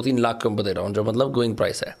 2-3 लाख के ऊपर दे रहा हूँ, जो मतलब गोइंग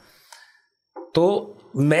प्राइस है। तो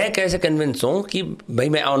मैं कैसे कन्विंस हूँ कि भाई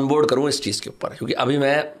मैं ऑनबोर्ड करूँ इस चीज़ के ऊपर? क्योंकि अभी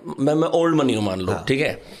मैं ओल्ड मनी हूँ, मान लो, ठीक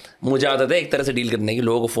है, मुझे आदत है एक तरह से डील करने की,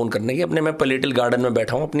 लोगों को फ़ोन करने की। अपने मैं पलेटल गार्डन में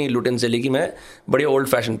बैठा हूँ अपनी लुटेन से लेके, मैं बड़ी ओल्ड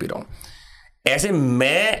फैशन पी रहा हूँ। ऐसे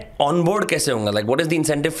मैं ऑनबोर्ड कैसे होऊंगा? Like what is the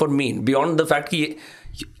incentive for me beyond the fact कि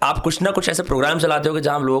आप कुछ ना कुछ ऐसे प्रोग्राम चलाते हो कि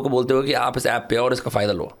जहाँ आप लोगों को बोलते हो कि आप इस ऐप पे और इसका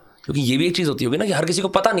फ़ायदा लो? क्योंकि ये भी एक चीज़ होती होगी ना कि हर किसी को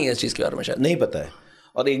पता नहीं है इस चीज़ के बारे में, शायद नहीं पता है,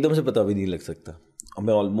 और एकदम से पता भी नहीं लग सकता।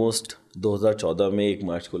 मैं ऑलमोस्ट 2014 में 1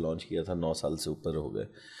 मार्च को लॉन्च किया था, 9 साल से ऊपर हो गए,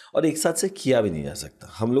 और एक साथ से किया भी नहीं जा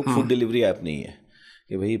सकता। हम लोग फूड डिलीवरी ऐप नहीं है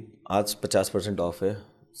कि भाई आज 50% ऑफ है,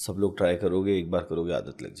 सब लोग ट्राई करोगे, एक बार करोगे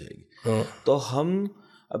आदत लग जाएगी। तो हम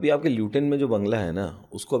अभी आपके ल्यूटेन में जो बंगला है ना,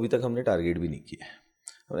 उसको अभी तक हमने टारगेट भी नहीं किया है।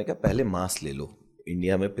 हमने कहा पहले मास ले लो,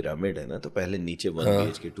 इंडिया में पिरामिड है ना, तो पहले नीचे 1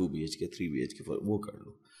 BHK 2 BHK 3 BHK वो कर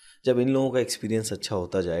लो। जब इन लोगों का एक्सपीरियंस अच्छा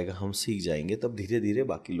होता जाएगा, हम सीख जाएंगे, तब धीरे धीरे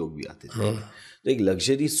बाकी लोग भी आते जाएंगे। तो एक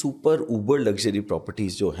luxury, super uber luxury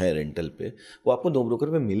properties जो है रेंटल पे, वो आपको नो ब्रोकर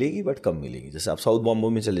पे मिलेगी, बट कम मिलेगी। जैसे आप साउथ बॉम्बे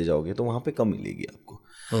में चले जाओगे तो वहाँ पे कम मिलेगी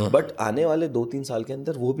आपको, बट आने वाले 2-3 साल के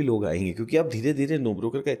अंदर वो भी लोग आएंगे, क्योंकि अब धीरे धीरे नो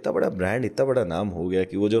ब्रोकर का इतना बड़ा ब्रांड, इतना बड़ा नाम हो गया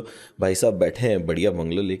कि वो जो भाई साहब बैठे हैं बढ़िया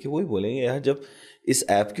बंगलो लेके, वही बोलेंगे यार जब इस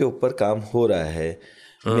ऐप के ऊपर काम हो रहा है,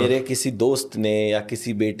 मेरे किसी दोस्त ने या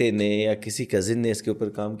किसी बेटे ने या किसी कजिन ने इसके ऊपर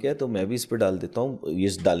काम किया, तो मैं भी इस पर डाल देता हूँ। ये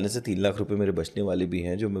डालने से 3 लाख रुपए मेरे बचने वाले भी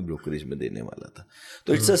हैं जो मैं ब्रोकरेज में देने वाला था।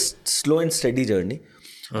 तो it's a slow and study journey,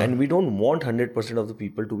 and we don't want 100% of the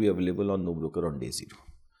people to be available on no broker on day 0।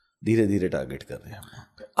 धीरे धीरे टारगेट कर रहे हैं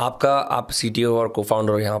हम। आप CTO और को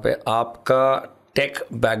फाउंडर हो यहाँ पे, आपका टेक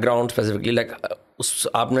बैकग्राउंड स्पेसिफिकली लाइक उस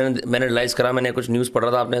मैंने रियलाइज़ करा, मैंने कुछ न्यूज़ पढ़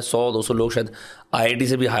रहा था, आपने 100-200 लोग शायद IIT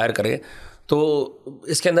से भी हायर करे, तो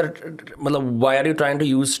इसके अंदर मतलब why are you trying to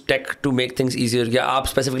use tech to make things easier, या आप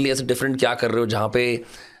स्पेसिफिकली ऐसे डिफरेंट क्या कर रहे हो जहाँ पे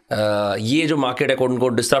ये जो मार्केट है कोड उनको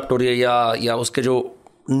डिस्टर्ब हो रही है या उसके जो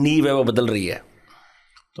नींव है वो बदल रही है?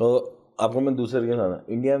 तो आपको मैं दूसरे के बताना,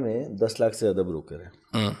 इंडिया में 10 लाख से ज़्यादा ब्रोकर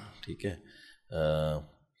है, ठीक है।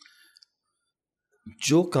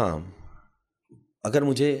 जो काम अगर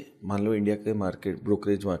मुझे मान लो इंडिया के मार्केट,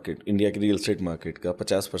 ब्रोकरेज मार्केट, इंडिया के रियल एस्टेट मार्केट का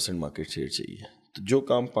 50% मार्केट शेयर चाहिए, तो जो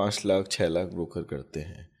काम 5 लाख 6 लाख ब्रोकर करते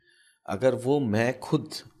हैं, अगर वो मैं खुद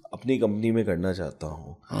अपनी कंपनी में करना चाहता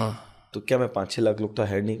हूँ, तो क्या मैं 5-6 लाख लोग तो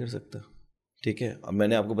हायर नहीं कर सकता? ठीक है। अब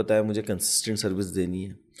मैंने आपको बताया मुझे कंसिस्टेंट सर्विस देनी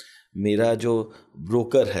है। मेरा जो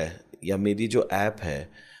ब्रोकर है या मेरी जो ऐप है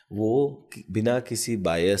वो बिना किसी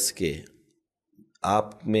बायस के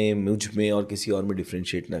आप में, मुझ में और किसी और में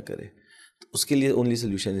डिफ्रेंशिएट ना करे, तो उसके लिए only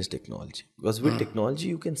solution is technology, because with technology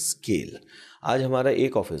you can scale. आज हमारा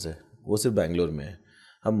एक ऑफिस है, वो सिर्फ बैंगलोर में है,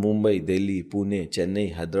 हम मुंबई, दिल्ली, पुणे, चेन्नई,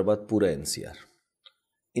 हैदराबाद, पूरा NCR,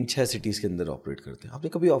 इन 6 सिटीज़ के अंदर ऑपरेट करते हैं। आपने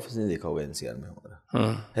कभी ऑफिस नहीं देखा होगा NCR में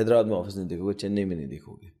हमारा, हैदराबाद में ऑफिस नहीं देखोगे, चेन्नई में नहीं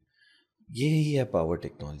देखोगे। यही है पावर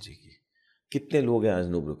टेक्नोलॉजी की। कितने लोग हैं आज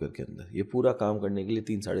नो ब्रोकर के अंदर? ये पूरा काम करने के लिए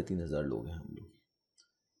 3-3.5 हज़ार लोग हैं हम लोग।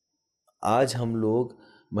 आज हम लोग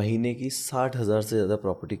महीने की 60,000 से ज़्यादा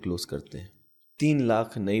प्रॉपर्टी क्लोज करते हैं। 3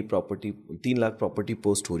 लाख प्रॉपर्टी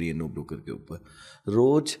पोस्ट हो रही है नो ब्रोकर के ऊपर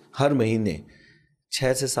रोज। हर महीने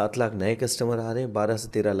 6 से 7 लाख नए कस्टमर आ रहे हैं, 12 से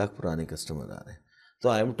 13 लाख पुराने कस्टमर आ रहे हैं। तो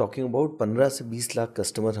आई एम टॉकिंग अबाउट 15 से 20 लाख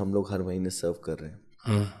कस्टमर हम लोग हर महीने सर्व कर रहे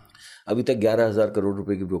हैं। अभी तक 11,000 करोड़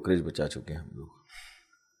रुपए की ब्रोकरेज बचा चुके हैं हम लोग।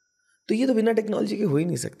 तो ये तो बिना टेक्नोलॉजी के हो ही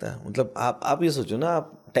नहीं सकता। मतलब आप ये सोचो ना,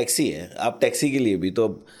 आप टैक्सी है, आप टैक्सी के लिए भी तो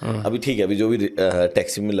अभी ठीक है, अभी जो भी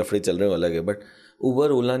टैक्सी में लफड़े चल रहे हो अलग है, बट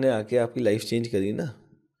उबर ओला ने आके आपकी लाइफ चेंज करी ना।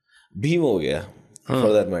 भीम हो गया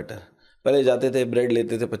फॉर दैट मैटर। पहले जाते थे, ब्रेड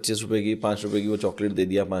लेते थे 25 रुपए की, 5 रुपए की वो चॉकलेट दे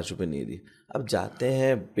दिया, 5 रुपए नहीं दिए। अब जाते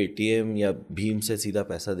हैं पेटीएम या भीम से सीधा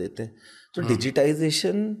पैसा देते हैं। तो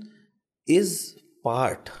डिजिटाइजेशन इज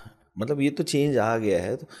पार्ट, मतलब ये तो चेंज आ गया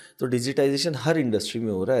है। तो डिजिटाइजेशन हर इंडस्ट्री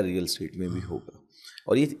में हो रहा है, रियल एस्टेट में भी होगा,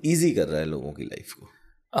 और ये इजी कर रहा है लोगों की लाइफ को।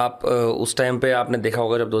 आप उस टाइम पे आपने देखा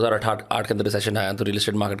होगा जब 2008 के अंदर रिसेशन आया तो रियल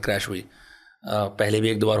एस्टेट मार्केट क्रैश हुई। पहले भी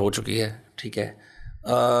 1-2 बार हो चुकी है, ठीक है।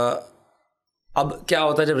 अब क्या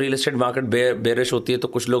होता है जब रियल एस्टेट मार्केट बेरिश होती है तो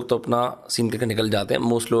कुछ लोग तो अपना सीन करके निकल जाते हैं।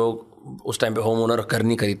 मोस्ट लोग उस टाइम पे होम ओनर घर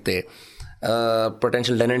नहीं खरीदते,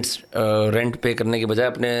 पोटेंशियल टेनेंट्स रेंट पे करने के बजाय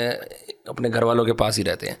अपने घर वालों के पास ही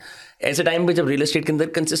रहते हैं। ऐसे टाइम पे जब रियल एस्टेट के अंदर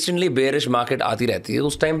कंसिस्टेंटली बेरिश मार्केट आती रहती है,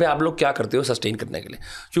 उस टाइम पे आप लोग क्या करते हो सस्टेन करने के लिए?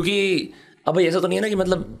 क्योंकि अब ऐसा तो नहीं है ना कि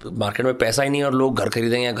मतलब मार्केट में पैसा ही नहीं है और लोग घर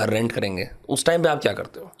खरीदेंगे या घर रेंट करेंगे। उस टाइम पे आप क्या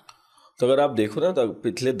करते हो? तो अगर आप देखो ना, तो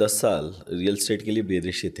पिछले 10 साल रियल एस्टेट के लिए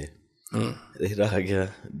बेरिश थे। रेरा आ गया,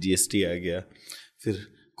 GST आ गया, फिर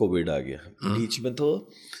कोविड आ गया बीच में। तो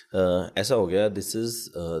ऐसा हो गया, दिस इज़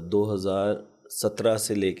 2017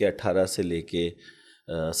 से लेके 18 से लेके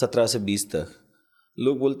 17 से 20 तक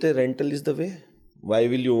लोग बोलते हैं rental is the way, why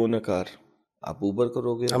will you own a car? आप ऊबर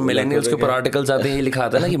करोगे। अब मिलेनियल्स के ऊपर आर्टिकल्स आते हैं, ये लिखा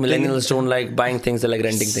आता है ना कि millennials don't like buying things, they like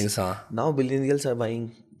renting things. हाँ, now millennials are buying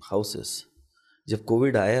houses. जब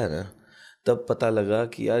कोविड आया ना, तब पता लगा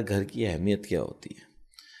कि यार घर की अहमियत क्या होती है।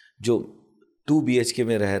 जो 2 BHK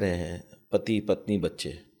में रह रहे हैं, पति पत्नी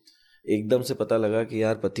बच्चे, एकदम से पता लगा कि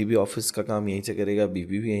यार पति भी ऑफिस का काम यहीं से करेगा,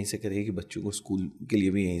 बीवी भी यहीं से करेगी, कि बच्चों को स्कूल के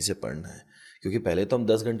लिए भी यहीं से पढ़ना है। क्योंकि पहले तो हम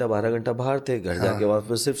 10 घंटा 12 घंटा बाहर थे, घर जाके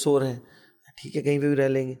वापस सिर्फ सो रहे हैं, ठीक है, कहीं पे भी रह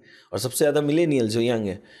लेंगे। और सबसे ज़्यादा मिलेनियल जो यंग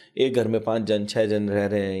है, एक घर में 5 जन 6 जन रह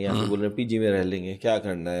रहे हैं, या फिर बोल रहे हैं PG में रह लेंगे। क्या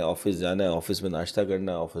करना है? ऑफिस जाना है, ऑफिस में नाश्ता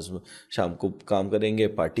करना है, ऑफिस में शाम को काम करेंगे,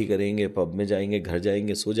 पार्टी करेंगे, पब में जाएंगे, घर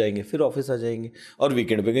जाएंगे, सो जाएंगे, फिर ऑफिस आ जाएंगे, और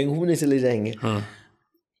वीकेंड पे कहीं घूमने चले जाएंगे।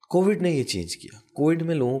 कोविड ने ये चेंज किया। कोविड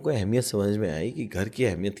में लोगों को अहमियत समझ में आई कि घर की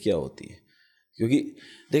अहमियत क्या होती है। क्योंकि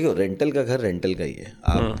देखो, रेंटल का घर रेंटल का ही है।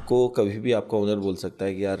 आपको कभी भी आपका ओनर बोल सकता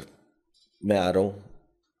है कि यार मैं आ रहा हूँ,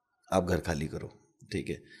 आप घर खाली करो, ठीक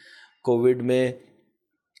है। कोविड में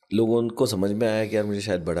लोगों को समझ में आया कि यार मुझे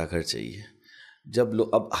शायद बड़ा घर चाहिए। जब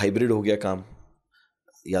अब हाइब्रिड हो गया काम,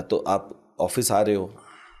 या तो आप ऑफिस आ रहे हो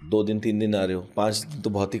 2 दिन 3 दिन आ रहे हो, 5 दिन तो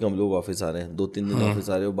बहुत ही कम लोग ऑफिस आ रहे हैं, 2-3 दिन ऑफिस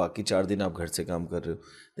आ रहे हो, बाकी 4 दिन आप घर से काम कर रहे हो।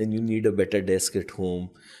 Then you need a better desk at home.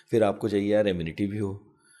 फिर आपको चाहिए यार एमिनिटी भी हो,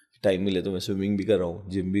 टाइम मिले तो मैं स्विमिंग भी कर रहा हूँ,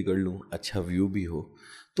 जिम भी कर लूँ, अच्छा व्यू भी हो।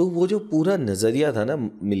 तो वो जो पूरा नज़रिया था ना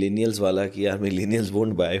मिलेनियल्स वाला कि यार millennials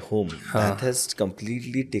won't buy home, that has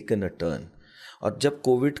completely taken a turn. और जब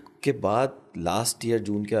कोविड के बाद लास्ट ईयर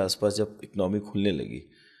जून के आसपास जब इकोनॉमी खुलने लगी,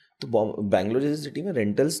 तो बैंगलोर जैसी सिटी में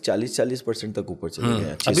रेंटल्स 40% तक ऊपर चले गए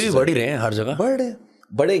हैं। अभी भी बढ़ ही रहे हैं, हर जगह बढ़ रहे हैं।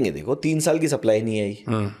 बढ़ेंगे। देखो 3 साल की सप्लाई नहीं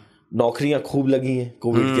आई, नौकरियां खूब लगी हैं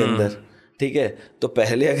कोविड के अंदर, ठीक है। तो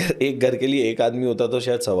पहले अगर एक घर के लिए एक आदमी होता तो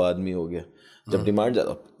शायद 100 आदमी हो गया। जब डिमांड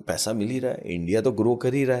ज़्यादा, पैसा मिल ही रहा है, इंडिया तो ग्रो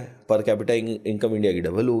कर ही रहा है, पर कैपिटा इनकम इंडिया की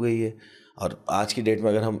डबल हो गई है। और आज की डेट में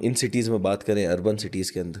अगर हम इन सिटीज़ में बात करें, अर्बन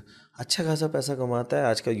सिटीज़ के अंदर अच्छा खासा पैसा कमाता है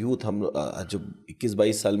आज का यूथ। हम जो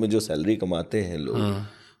 21-22 साल में जो सैलरी कमाते हैं लोग,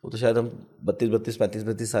 वो तो शायद हम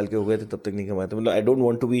 32-33 साल के हो गए थे तब तक नहीं कमाते। मतलब I don't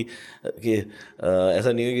want to be कि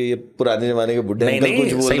ऐसा नहीं है कि ये पुराने जमाने के बुढ़े अंकल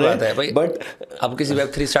कुछ बोल रहे हैं, भाई। बट आप किसी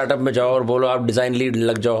Web3 स्टार्टअप में जाओ और बोलो आप डिज़ाइन लीड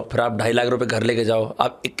लग जाओ, फिर आप 2.5 लाख रुपए घर लेके जाओ,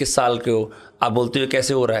 आप 21 साल के हो, आप बोलते हो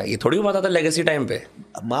कैसे हो रहा है, ये थोड़ी को पता था लेगेसी टाइम पे।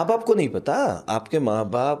 माँ बाप को नहीं पता। आपके माँ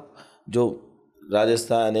बाप जो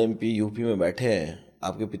राजस्थान, MP, यूपी में बैठे हैं,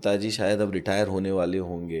 आपके पिताजी शायद अब रिटायर होने वाले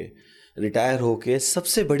होंगे, रिटायर होके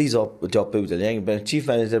सबसे बड़ी जॉब पे भी चले जाएंगे, चीफ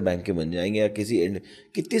मैनेजर बैंक के बन जाएंगे, या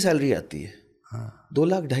कितनी सैलरी आती है? 2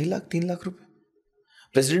 लाख, 2.5 लाख, 3 लाख रुपए।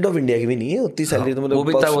 प्रेसिडेंट ऑफ इंडिया की भी नहीं है उतनी सैलरी। तो मतलब वो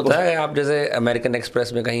भी तब होता है आप जैसे अमेरिकन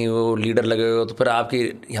एक्सप्रेस में कहीं वो लीडर लगे हुए हो, तो फिर आपकी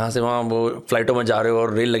यहाँ से वहाँ वो फ्लाइटों में जा रहे हो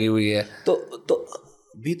और रेल लगी हुई है। तो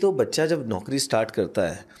भी तो बच्चा जब नौकरी स्टार्ट करता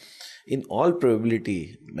है, इन ऑल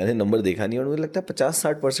प्रोबेबिलिटी, मैंने नंबर देखा नहीं और मुझे लगता है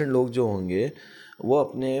 50-60% लोग जो होंगे वो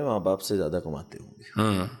अपने माँ बाप से ज़्यादा कमाते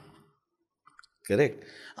होंगे। करेक्ट।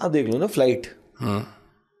 आप देख लो ना फ्लाइट,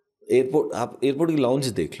 एयरपोर्ट, आप एयरपोर्ट की लाउंज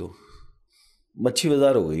देख लो, मच्छी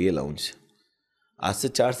बाजार हो गई है लाउंज आज से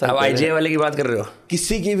 4 साल। आप IITian वाले की बात कर रहे हो?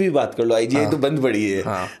 किसी की भी बात कर लो, IITian तो बंद पड़ी है।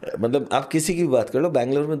 मतलब आप किसी की भी बात कर लो,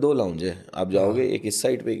 बैंगलोर में 2 लाउंज है, आप जाओगे एक इस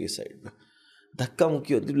साइड पे एक इस साइड पे, धक्का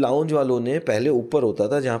मुक्की होती। लाउंज वालों ने पहले ऊपर होता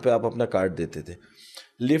था जहाँ पे आप अपना कार्ड देते थे,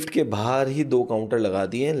 लिफ्ट के बाहर ही 2 काउंटर लगा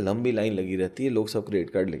दिए हैं, लंबी लाइन लगी रहती है, लोग सब क्रेडिट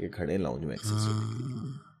कार्ड लेके खड़े हैं लाउंज में एक्सेस होने के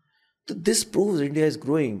लिए। तो this proves India is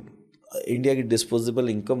growing. India की डिस्पोजेबल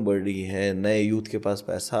इनकम बढ़ रही है, नए यूथ के पास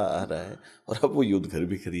पैसा आ रहा है और अब वो यूथ घर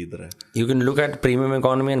भी खरीद रहा है। You can look at premium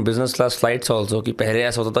economy and business class flights also, कि पहले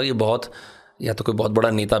ऐसा होता था कि बहुत, या तो कोई बहुत बड़ा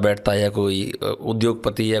नेता बैठता है, या कोई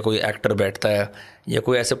उद्योगपति, या कोई एक्टर बैठता है, या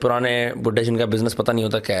कोई ऐसे पुराने बुड्ढे जिनका बिजनेस पता नहीं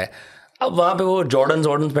होता क्या है। अब वहाँ पे वो जॉर्डन्स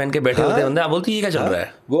पहन के बैठे होते हैं, आप बोलती है क्या चल रहा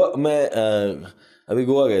है? गोवा मैं अभी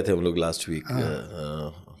गोवा गए थे हम लोग लास्ट वीक।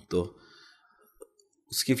 तो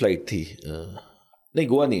उसकी फ्लाइट थी, नहीं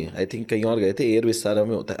गोवा नहीं, आई थिंक कहीं और गए थे, एयर विस्तारा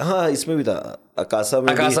में होता है। हाँ, इसमें भी था, अकासा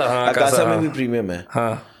में भी प्रीमियम है।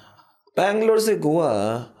 बैंगलोर से गोवा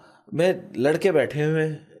में लड़के बैठे हुए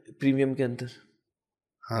प्रीमियम के अंदर।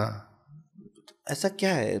 ऐसा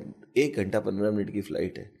क्या है? 1 घंटा 15 मिनट की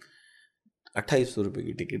फ्लाइट है, 2800 रुपये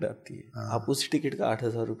की टिकट आती है। आप उस टिकट का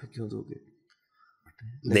 8000 रुपये क्यों दोगे?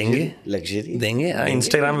 देंगे, लग्जरी देंगे।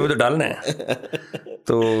 इंस्टाग्राम पे भी तो डालना है।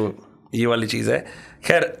 तो ये वाली चीज़ है।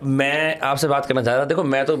 खैर, मैं आपसे बात करना चाह रहा था। देखो,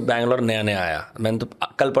 मैं तो बैंगलोर नया आया, मैंने तो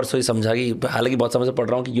कल परसों ही समझा कि, हालांकि बहुत समय से पढ़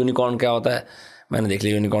रहा हूँ कि यूनिकॉर्न क्या होता है, मैंने देख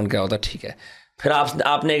लिया यूनिकॉर्न क्या होता है, ठीक है। फिर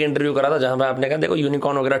आपने एक इंटरव्यू करा था जहाँ पे आपने कहा देखो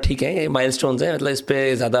यूनिकॉर्न वगैरह ठीक है, ये माइलस्टोन्स हैं, मतलब इस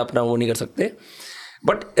पर ज़्यादा अपना वो नहीं कर सकते,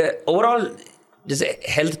 बट ओवरऑल जैसे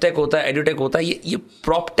हेल्थ टेक होता है, एडुटेक होता है, ये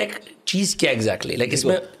प्रॉप टेक चीज़ क्या एग्जैक्टली, लाइक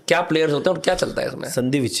इसमें क्या प्लेयर्स होते हैं और क्या चलता है इसमें?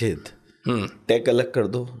 संधि विच्छेद। टेक अलग कर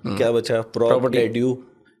दो, क्या बचा? Property.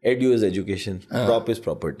 Edu is education, prop is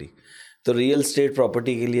property. तो रियल स्टेट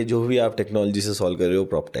प्रॉपर्टी के लिए जो भी आप टेक्नोलॉजी से सॉल्व कर रहे हो,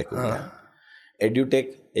 प्रॉप टेक हो गया।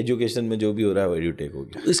 एड्यूटेक, एजुकेशन में जो भी हो रहा है वो एड्यूटेक हो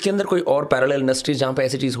गया। इसके अंदर कोई और पैरेलल इंडस्ट्रीज जहाँ पे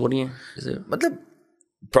ऐसी चीज़ हो रही है, जैसे मतलब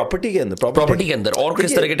प्रॉपर्टी के अंदर और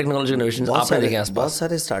किस तरह के टेक्नोलॉजी इनोवेशन आपने देखे आसपास? बहुत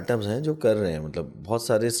सारे स्टार्टअप्स हैं जो कर रहे हैं, मतलब बहुत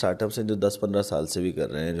सारे स्टार्टअप्स हैं जो 10-15 साल से भी कर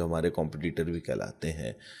रहे हैं, जो हमारे कॉम्पिटिटर भी कहलाते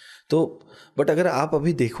हैं। तो बट अगर आप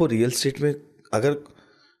अभी देखो रियल स्टेट में, अगर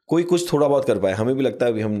कोई कुछ थोड़ा बहुत कर पाए, हमें भी लगता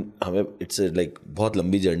है अभी हमें इट्स लाइक बहुत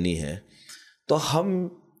लंबी जर्नी है, तो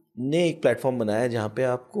हमने एक प्लेटफॉर्म बनाया जहाँ पे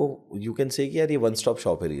आपको यू कैन से कि यार ये वन स्टॉप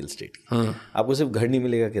शॉप है रियल स्टेट की। आपको सिर्फ घर नहीं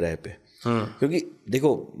मिलेगा किराए पे, क्योंकि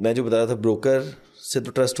देखो मैं जो बता रहा था, ब्रोकर से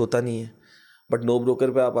तो ट्रस्ट होता नहीं है, बट नो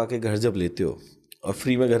ब्रोकर पे आप आके घर जब लेते हो और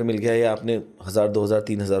फ्री में घर मिल गया, या आपने 1000, 2000,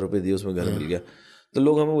 3000 रुपये दिए, उसमें घर मिल गया, तो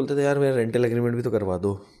लोग हमें बोलते थे यार मेरा रेंटल एग्रीमेंट भी तो करवा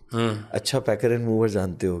दो। अच्छा पैकर एंड मूवर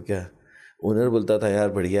जानते हो क्या? ओनर बोलता था यार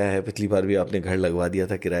बढ़िया है, पिछली बार भी आपने घर लगवा दिया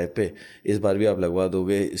था किराए पे, इस बार भी आप लगवा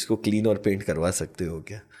दोगे, इसको क्लीन और पेंट करवा सकते हो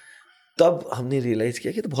क्या? तब हमने रियलाइज़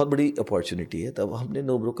किया कि तो बहुत बड़ी अपॉर्चुनिटी है। तब हमने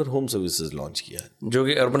no broker home services launch किया, जो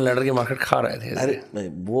कि अर्बन लैडर की मार्केट खा रहे थे। अरे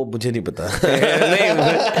वो मुझे नहीं पता। नहीं,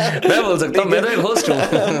 मैं बोल सकता हूँ, मैं तो एक होस्ट हूँ।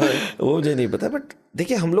 वो मुझे नहीं पता, बट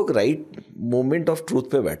देखिए हम लोग राइट मोमेंट ऑफ ट्रूथ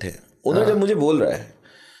पे बैठे हैं। ओनर जब मुझे बोल रहा है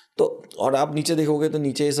तो, और आप नीचे देखोगे तो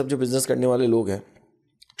नीचे ये सब जो बिजनेस करने वाले लोग हैं,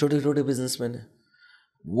 छोटे छोटे बिजनेसमैन हैं,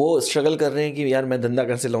 वो स्ट्रगल कर रहे हैं कि यार मैं धंधा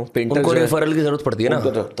कैसे लाऊं। पेंटर उनको रेफरल की जरूरत पड़ती है ना,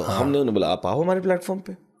 तो हमने उन्हें बोला आप आओ हमारे प्लेटफॉर्म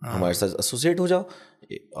पे, हमारे साथ एसोसिएट हो जाओ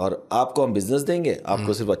और आपको हम बिजनेस देंगे,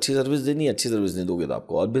 आपको सिर्फ अच्छी सर्विस देनी है, अच्छी सर्विस नहीं दोगे तो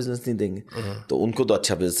आपको और बिजनेस नहीं देंगे, तो उनको तो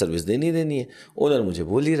अच्छा सर्विस देनी है। ओनर मुझे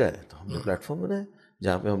बोल ही रहा है, तो हमने प्लेटफॉर्म बनाया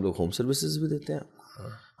जहाँ पे हम लोग होम सर्विसेज भी देते हैं।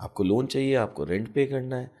 आपको लोन चाहिए, आपको रेंट पे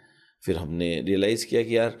करना है। फिर हमने रियलाइज़ किया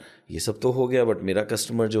कि यार ये सब तो हो गया, बट मेरा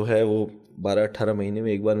कस्टमर जो है वो 12-18 महीने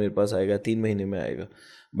में एक बार मेरे पास आएगा, 3 महीने में आएगा।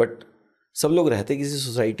 बट सब लोग रहते किसी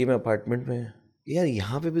सोसाइटी में, अपार्टमेंट में, यार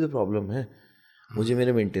यहाँ पे भी तो प्रॉब्लम है। मुझे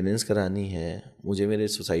मेरे मेंटेनेंस करानी है, मुझे मेरे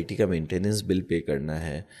सोसाइटी का मेंटेनेंस बिल पे करना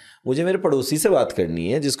है, मुझे मेरे पड़ोसी से बात करनी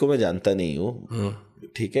है जिसको मैं जानता नहीं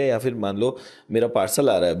हूँ, ठीक है। या फिर मान लो मेरा पार्सल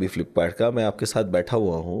आ रहा है अभी फ्लिपकार्ट का, मैं आपके साथ बैठा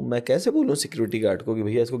हुआ हूँ, मैं कैसे बोलूँ सिक्योरिटी गार्ड को कि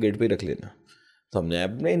भैया इसको गेट पे ही रख लेना। तो हमने ऐप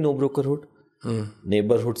बनाई नो ब्रोकरहुड,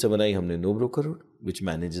 नेबरहुड से बनाई हमने no ब्रोकरहुड which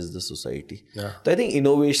manages the society. तो आई थिंक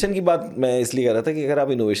इनोवेशन की बात मैं इसलिए कर रहा था कि अगर आप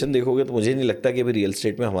इनोवेशन देखोगे तो मुझे नहीं लगता कि अभी रियल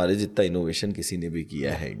एस्टेट में हमारे जितना इनोवेशन किसी ने भी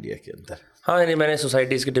किया है इंडिया के अंदर। हाँ, नहीं, मैंने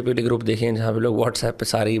सोसाइटीज़ के टिपिकली ग्रुप देखे हैं जहाँ पे लोग व्हाट्सएप पे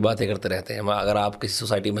सारी बातें करते रहते हैं। अगर आप किसी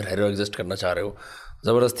सोसाइटी में रह रहे हो, एग्जिस्ट करना चाह रहे हो,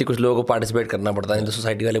 ज़बरदस्ती कुछ लोगों को पार्टिसिपेट करना पड़ता है, नहीं तो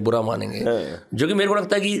सोसाइटी वाले बुरा मानेंगे। जो कि मेरे को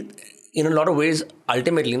लगता है कि in lot of ways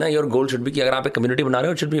ultimately ना योर गोल शुड बी कि अगर आप एक कम्युनिटी बना रहे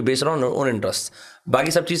हो, it should be based on own interest.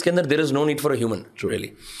 बाकी सब चीज़ के अंदर there is no need for a human really.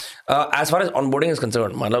 As far as onboarding is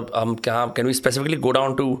concern, मतलब हम क्या can we specifically go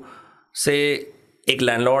down to से एक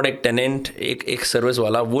लैंडलॉर्ड, एक टेनेंट, एक सर्विस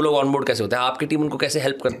वाला, वो लोग ऑनबोर्ड कैसे होते हैं? आपकी टीम उनको कैसे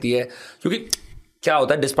हेल्प करती है? क्योंकि क्या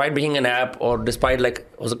होता है, डिस्पाइट बीइंग एन ऐप और डिस्पाइट लाइक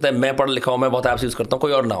हो सकता है मैं पढ़ लिखा हूँ, मैं बहुत ऐप्स यूज़ करता हूँ,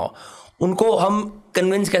 कोई और ना हो, उनको हम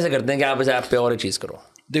कन्विंस कैसे करते हैं कि आप इस ऐप पे और एक चीज़ करो?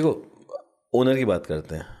 देखो, ओनर की बात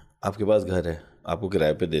करते हैं, आपके पास घर है, आपको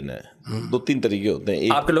किराए पे देना है, 2-3 तरीके होते हैं।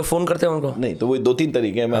 एक, आपके लोग फ़ोन करते हैं उनको? नहीं, तो वो 2-3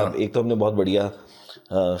 तरीके हैं। मैं एक तो हमने बहुत बढ़िया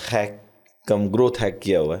हैक कम ग्रोथ हैक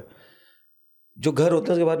किया हुआ है। जो घर होते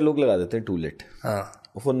हैं उसके बाद लोग लगा देते हैं टू लेट,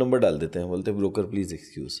 फ़ोन नंबर डाल देते हैं, बोलते हैं ब्रोकर प्लीज़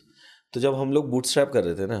एक्सक्यूज़। तो जब हम लोग बूटस्ट्रैप कर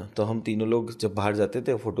रहे थे ना, तो हम तीनों लोग जब बाहर जाते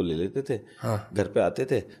थे फ़ोटो ले लेते थे, घर पे आते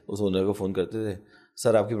थे, उस ओनर को फ़ोन करते थे,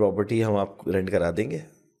 सर आपकी प्रॉपर्टी हम आपको रेंट करा देंगे,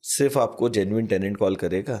 सिर्फ आपको जेन्युइन टेनेंट कॉल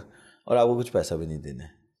करेगा और आपको कुछ पैसा भी नहीं देना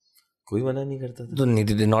है। कोई मना नहीं करता था।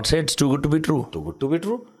 तो नॉट से it's to good to be true, to good to be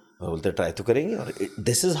true, बोलते ट्राई तो करेंगे, और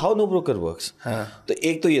this is how no broker works. तो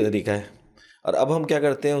एक तो ये तरीका है। और अब हम क्या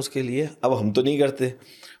करते हैं उसके लिए, अब हम तो नहीं करते,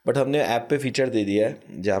 बट हमने ऐप पे फीचर दे दिया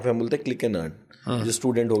है जहाँ पे हम बोलते हैं क्लिक एंड अर्न। जो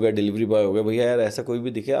स्टूडेंट हो गया, डिलीवरी बॉय हो गया, भैया यार ऐसा कोई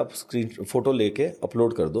भी दिखे, आप स्क्रीन फोटो लेके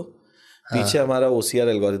अपलोड कर दो। पीछे हमारा OCR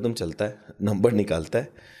एल्गोरिथम चलता है, नंबर निकालता है,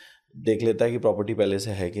 देख लेता है कि प्रॉपर्टी पहले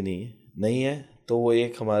से है कि नहीं है, तो वो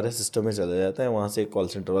एक हमारे सिस्टम में चला जाता है। वहाँ से एक कॉल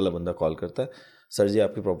सेंटर वाला बंदा कॉल करता है, सर जी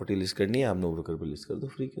आपकी प्रॉपर्टी लिस्ट करनी है, आप नो ब्रोकर पर लिस्ट कर दो,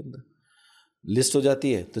 फ्री के अंदर लिस्ट हो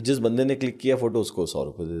जाती है। तो जिस बंदे ने क्लिक किया फोटो, उसको 100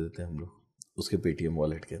 रुपये दे देते हैं हम लोग उसके पेटीएम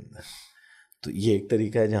वॉलेट के अंदर। तो ये एक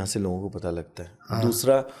तरीका है जहाँ से लोगों को पता लगता है।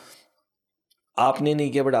 दूसरा, आपने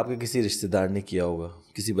नहीं किया बट आपके किसी रिश्तेदार ने किया होगा,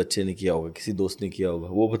 किसी बच्चे ने किया होगा, किसी दोस्त ने किया होगा,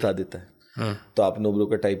 वो बता देता है। तो आप नो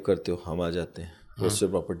ब्रोकर टाइप करते हो, हम आ जाते हैं, पोस्ट पे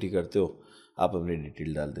प्रॉपर्टी करते हो, आप अपनी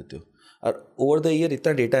डिटेल डाल देते हो। और ओवर द ईयर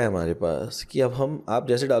इतना डेटा है हमारे पास कि अब आप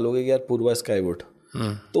जैसे डालोगे कि यार पूर्वा स्काईवुड,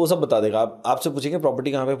 तो वो सब बता देगा। आपसे पूछेंगे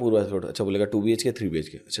प्रॉपर्टी कहाँ पे, पूर्वा स्काईवुड, अच्छा बोलेगा 2 BHK 3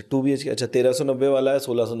 BHK, अच्छा 2 BHK, अच्छा 1390 वाला है,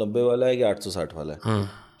 1690 वाला है, या 860 वाला है,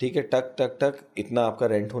 ठीक है, टक टक टक, इतना आपका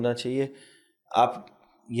रेंट होना चाहिए, आप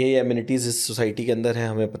ये एमिनिटीज इस सोसाइटी के अंदर है,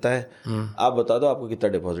 हमें पता है, आप बता दो आपको कितना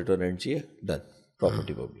डिपॉजिट और रेंट चाहिए, डन,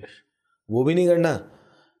 प्रॉपर्टी पब्लिश। वो भी नहीं करना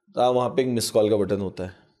तो आप वहाँ पे एक मिस कॉल का बटन होता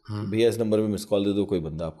है, भैया इस नंबर पे मिस कॉल दे दो, कोई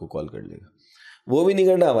बंदा आपको कॉल कर लेगा। वो भी नहीं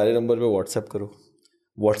करना, हमारे नंबर पे व्हाट्सएप करो,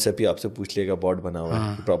 व्हाट्सएप ही आपसे पूछ लेगा, बॉट बना हुआ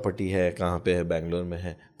है, प्रॉपर्टी है, कहाँ पे है, बैंगलोर में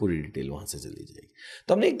है, पूरी डिटेल वहाँ से चली जाएगी।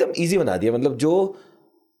 तो हमने एकदम ईजी बना दिया। मतलब जो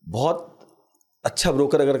बहुत अच्छा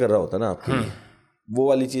ब्रोकर अगर कर रहा होता ना आपके लिए, वो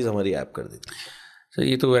वाली चीज़ हमारी ऐप कर देती है। तो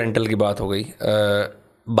ये तो रेंटल की बात हो गई।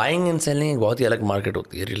 बाइंग एंड सेलिंग एक बहुत ही अलग मार्केट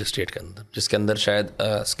होती है रियल एस्टेट के अंदर, जिसके अंदर शायद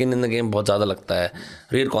स्किन इन द गेम बहुत ज़्यादा लगता है,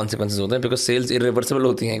 रियल कॉन्सिक्वेंसेज होते हैं, बिकॉज सेल्स इरिवर्सिबल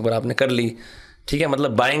होती हैं। एक बार आपने कर ली, ठीक है,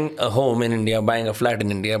 मतलब buying a home in India, buying a flat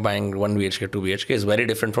in India, buying 1 BHK 2 BHK is very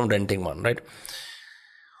different from renting one, right?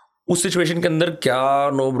 उस सिचुएशन के अंदर क्या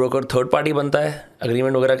नो ब्रोकर थर्ड पार्टी बनता है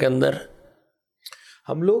अग्रीमेंट वगैरह के अंदर?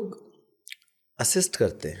 हम लोग असिस्ट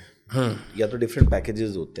करते हैं, या तो डिफरेंट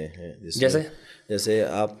पैकेजेस होते हैं, जैसे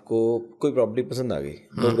आपको कोई प्रॉपर्टी पसंद आ गई,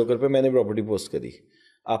 नो ब्रोकर पे मैंने प्रॉपर्टी पोस्ट करी,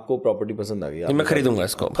 आपको प्रॉपर्टी पसंद आ गई, मैं खरीदूंगा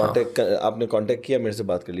इसको, आपने कांटेक्ट किया, मेरे से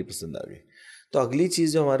बात कर ली, पसंद आ गई, तो अगली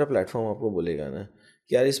चीज़ जो हमारा प्लेटफॉर्म आपको बोलेगा ना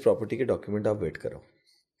कि यार इस प्रॉपर्टी के डॉक्यूमेंट आप वेट करो,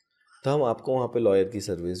 तो हम आपको वहाँ पे लॉयर की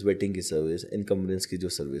सर्विस, वेटिंग की सर्विस, इनकम्बरेंस की जो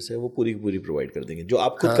सर्विस है वो पूरी पूरी प्रोवाइड कर देंगे, जो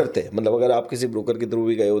आप खुद करते हैं। मतलब अगर आप किसी ब्रोकर के थ्रू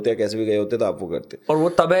भी गए होते हैं, कैसे भी गए होते तो आप वो करते हैं। और वो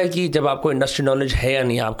तब है कि जब आपको इंडस्ट्री नॉलेज है या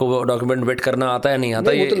नहीं, आपको वो डॉक्यूमेंट वेट करना आता है या नहीं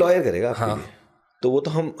आता, वो तो लॉयर करेगा आपके लिए। तो वो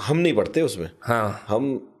तो हम नहीं पढ़ते उसमें,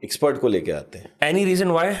 हम एक्सपर्ट को लेके आते हैं। Any reason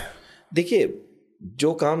why? देखिए,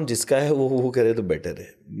 जो काम जिसका है वो करे तो बेटर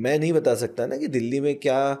है। मैं नहीं बता सकता ना कि दिल्ली में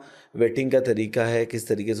क्या वेटिंग का तरीका है, किस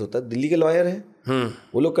तरीके से होता है। दिल्ली के लॉयर हैं,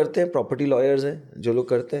 वो लोग करते हैं, प्रॉपर्टी लॉयर्स हैं जो लोग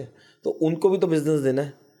करते हैं, तो उनको भी तो बिजनेस देना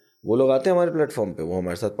है। वो लोग आते हैं हमारे प्लेटफॉर्म पे, वो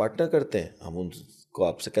हमारे साथ पार्टनर करते हैं, हम उनको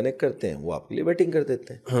आपसे कनेक्ट करते हैं, वो आपके लिए वेटिंग कर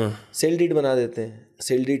देते हैं, सेल डीड बना देते हैं,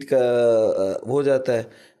 सेल डीड का हो जाता है,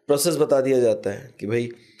 प्रोसेस बता दिया जाता है कि भाई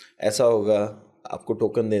ऐसा होगा, आपको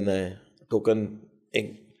टोकन देना है,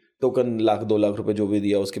 एक टोकन 1,00,000-2,00,000 रुपए जो भी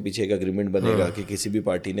दिया उसके पीछे एक एग्रीमेंट बनेगा कि किसी भी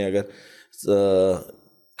पार्टी ने अगर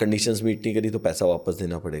कंडीशंस मीट नहीं करी तो पैसा वापस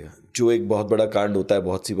देना पड़ेगा। जो एक बहुत बड़ा कांड होता है,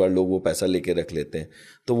 बहुत सी बार लोग वो पैसा लेके रख लेते हैं,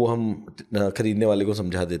 तो वो हम खरीदने वाले को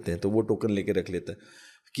समझा देते हैं, तो वो टोकन लेके रख लेता है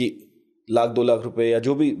कि 1,00,000-2,00,000 रुपए या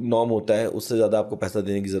जो भी नॉर्म होता है उससे ज़्यादा आपको पैसा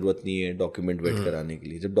देने की ज़रूरत नहीं है डॉक्यूमेंट वेट कराने के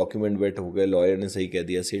लिए। जब डॉक्यूमेंट वेट हो गए, लॉयर ने सही कह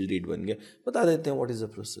दिया, सेल डीड बन गया, बता देते हैं what is the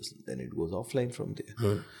process, then it goes offline from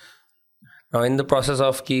there. In the process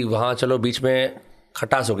of कि वहाँ चलो बीच में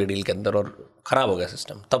खटास हो गई डील के अंदर और ख़राब हो गया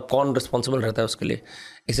सिस्टम, तब कौन रिस्पॉन्सिबल रहता है उसके लिए?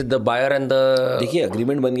 Is it the buyer and the... देखिए,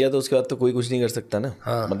 अग्रीमेंट बन गया तो उसके बाद तो कोई कुछ नहीं कर सकता ना।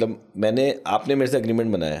 मतलब आपने मेरे से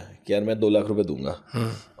अग्रीमेंट बनाया कि यार मैं 2,00,000 रुपए दूंगा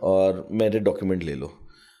और मेरे डॉक्यूमेंट ले लो,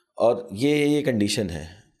 और ये कंडीशन है,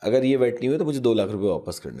 अगर ये वेट नहीं हुए तो मुझे 2,00,000 रुपए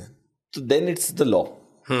वापस करने हैं, तो देन इट्स द लॉ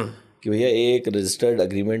कि भैया एक रजिस्टर्ड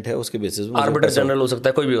अग्रीमेंट है, उसके बेसिस में आर्बिटर जनरल हो सकता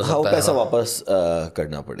है, कोई भी हो सकता है, पैसा वापस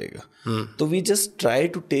करना पड़ेगा। तो we just try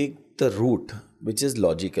to take the route which is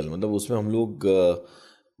logical. मतलब उसमें हम लोग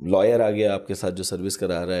लॉयर आ गया आपके साथ जो सर्विस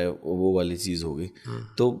करा रहा है, वो वाली चीज़ हो गई,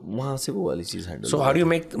 तो वहाँ से वो वाली चीज़ handle. So how do you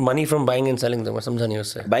make money from buying and selling? मैं समझा नहीं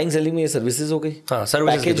उससे। बाइंग सेलिंग में ये सर्विसेज हो गई,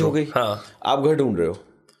 पैकेज हो गई। आप घर ढूंढ रहे हो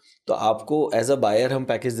तो आपको एज अ बायर हम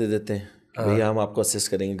पैकेज दे देते हैं, भैया हम आपको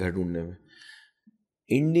असिस्ट करेंगे घर ढूंढने में।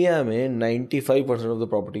 इंडिया में 95% ऑफ द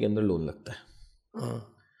प्रॉपर्टी के अंदर लोन लगता है।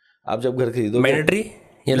 आप जब घर खरीदो, मैंडेटरी,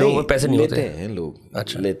 ये लोग पैसे नहीं लेते हैं लोग,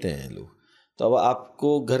 अच्छा लेते हैं लोग। तो अब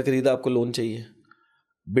आपको घर खरीदा, आपको लोन चाहिए।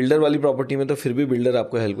 बिल्डर वाली प्रॉपर्टी में तो फिर भी बिल्डर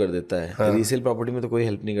आपको हेल्प कर देता है, रीसेल प्रॉपर्टी में तो कोई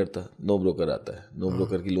हेल्प नहीं करता। नो ब्रोकर आता है, नो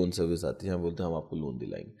ब्रोकर की लोन सर्विस आती है, हम बोलते हैं हम आपको लोन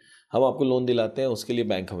दिलाएंगे, हम आपको लोन दिलाते हैं, उसके लिए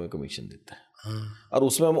बैंक हमें कमीशन देता है, और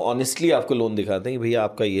उसमें हम ऑनेस्टली आपको लोन दिखाते हैं कि भैया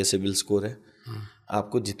आपका ये सिबिल स्कोर है,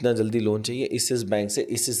 आपको जितना जल्दी लोन चाहिए इस बैंक से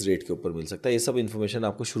इस रेट के ऊपर मिल सकता है। ये सब इन्फॉर्मेशन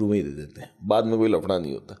आपको शुरू में ही दे देते हैं, बाद में कोई लफड़ा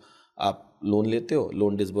नहीं होता। आप लोन लेते हो,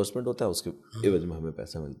 लोन डिसबर्समेंट होता है, उसके एवज में हमें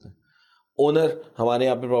पैसा मिलता है। ओनर हमारे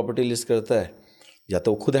यहाँ पे प्रॉपर्टी लिस्ट करता है, या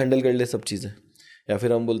तो वो खुद हैंडल कर ले सब चीज़ें, या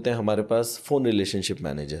फिर हम बोलते हैं हमारे पास फ़ोन रिलेशनशिप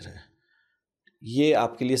मैनेजर है, ये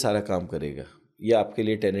आपके लिए सारा काम करेगा, या आपके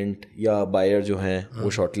लिए टेनेंट या बायर जो हैं वो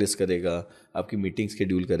शॉर्टलिस्ट करेगा, आपकी मीटिंग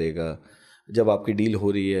शेड्यूल करेगा, जब आपकी डील हो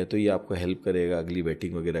रही है तो ये आपको हेल्प करेगा अगली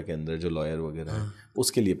वेटिंग वगैरह के अंदर, जो लॉयर वगैरह है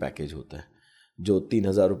उसके लिए पैकेज होता है जो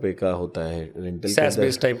 3,000 रुपये का होता है रेंटल, सैस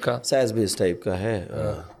बेस टाइप का है।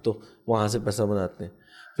 तो वहाँ से पैसा बनाते हैं।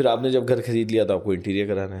 फिर आपने जब घर खरीद लिया तो आपको इंटीरियर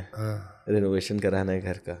कराना है, रेनोवेशन कराना है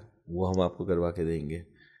घर का, वो हम आपको करवा के देंगे,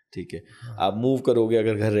 ठीक है। आप मूव करोगे,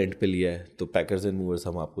 अगर घर रेंट पे लिया है तो पैकर्स एंड मूवर्स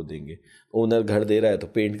हम आपको देंगे। ओनर घर दे रहा है तो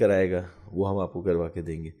पेंट कराएगा, वो हम आपको करवा के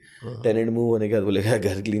देंगे। टेनेंट मूव होने के बाद बोलेगा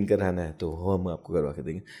घर क्लीन कराना है, तो वो हम आपको करवा के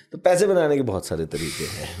देंगे। तो पैसे बनाने के बहुत सारे तरीके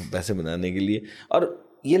हैं पैसे बनाने के लिए,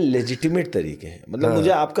 और ये लेजिटिमेट तरीके हैं। मतलब मुझे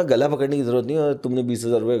आपका गला पकड़ने की जरूरत नहीं है, और तुमने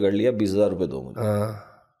 20,000 रुपये कर लिया, 20,000 रुपये दो मुझे।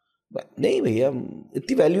 नहीं भैया,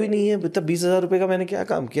 इतनी वैल्यू ही नहीं है। तब 20,000 रुपये का मैंने क्या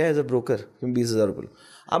काम किया एज अ ब्रोकर? 20,000 रुपये लो,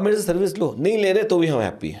 आप मेरे से सर्विस लो, नहीं ले रहे तो भी हम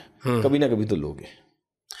हैप्पी हैं, कभी ना कभी तो लोगे।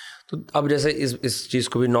 तो अब जैसे इस चीज़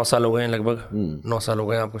को भी 9 साल हो गए हैं, लगभग 9 साल हो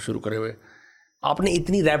गए हैं आपको शुरू करे हुए। आपने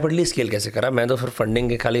इतनी रैपिडली स्केल कैसे करा? मैं तो फिर फंडिंग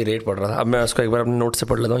के खाली रेट पढ़ रहा था। अब मैं उसको एक बार अपने नोट से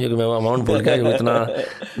पढ़ लेता हूँ, क्योंकि मैं वो अमाउंट भूल गया, जो इतना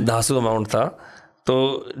धांसू अमाउंट था।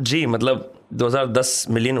 तो जी, मतलब 2010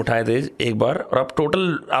 मिलियन उठाए थे एक बार, और अब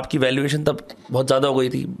टोटल आपकी वैल्यूएशन तब बहुत ज़्यादा हो गई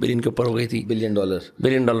थी, बिलियन के ऊपर हो गई थी, बिलियन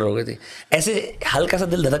डॉलर हो गई थी। ऐसे हल्का सा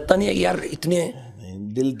दिल धड़कता नहीं है कि यार इतने?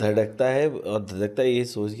 दिल धड़कता है, और धड़कता है ये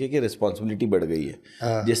सोच के कि रिस्पॉन्सिबिलिटी बढ़ गई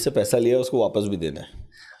है, जिससे पैसा लिया उसको वापस भी देना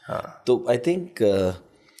है। तो आई थिंक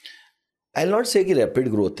आई नॉट से कि रैपिड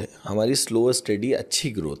ग्रोथ है हमारी, स्लो स्टेडी अच्छी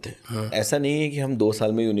ग्रोथ है। ऐसा नहीं है कि हम 2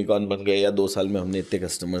 साल में यूनिकॉर्न बन गए, या 2 साल में हमने इतने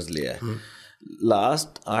कस्टमर्स ले आए।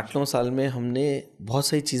 लास्ट 8-9 साल में हमने बहुत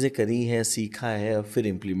सारी चीज़ें करी हैं, सीखा है, फिर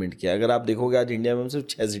इम्प्लीमेंट किया। अगर आप देखोगे आज इंडिया में हम सिर्फ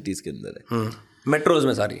 6 सिटीज़ के अंदर है, मेट्रोज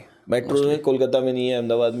में सारी मेट्रोज में, कोलकाता में नहीं है,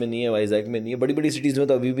 अहमदाबाद में नहीं है, वाइजैक में नहीं है, बड़ी बड़ी सिटीज़ में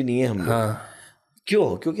तो अभी भी नहीं है हम लोग।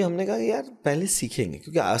 क्यों? क्योंकि हमने कहा यार पहले सीखेंगे,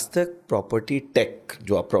 क्योंकि आज तक प्रॉपर्टी टेक,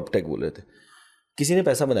 जो आप प्रॉप टेक बोल रहे थे, किसी ने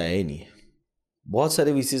पैसा बनाया ही नहीं है। बहुत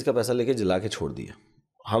सारे वीसीज का पैसा लेके जला के छोड़ दिया।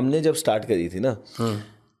 हमने जब स्टार्ट करी थी ना,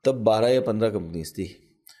 तब 12 या 15 कंपनीज थी।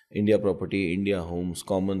 IndiaProperty, IndiaHomes,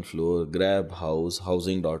 CommonFloor, Grabhouse,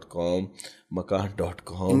 housing dot com,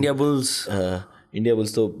 मकान.com, इंडिया बुल्स, इंडिया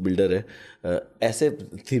बुल्स तो बिल्डर है, ऐसे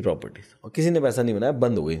थी प्रॉपर्टीज और किसी ने पैसा नहीं बनाया,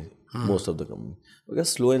 बंद हो गई मोस्ट ऑफ द कंपनी। अगर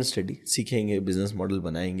स्लो एंड स्टडी सीखेंगे, बिजनेस मॉडल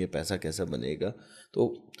बनाएंगे, पैसा कैसा बनेगा, तो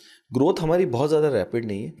ग्रोथ हमारी बहुत ज़्यादा रैपिड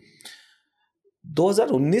नहीं है।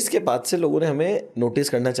 2019 के बाद से लोगों ने हमें नोटिस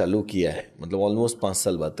करना चालू किया है, मतलब ऑलमोस्ट 5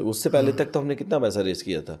 साल बाद तक। उससे पहले तक तो हमने कितना पैसा रेस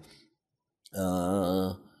किया था,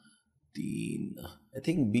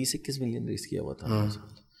 20-21 मिलियन रेस किया हुआ था।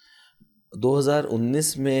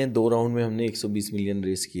 2019 में 2 राउंड में हमने 120 मिलियन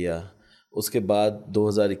रेस किया। उसके बाद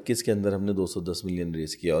 2021 के अंदर हमने 210 मिलियन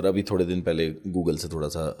रेस किया, और अभी थोड़े दिन पहले गूगल से थोड़ा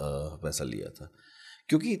सा पैसा लिया था,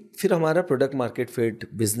 क्योंकि फिर हमारा product market fit,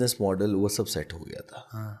 business model, वो सब सेट हो गया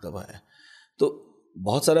था तब आया। तो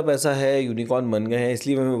बहुत सारा पैसा है, यूनिकॉर्न बन गए हैं।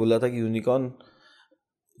 इसलिए मैं बोला था कि यूनिकॉर्न,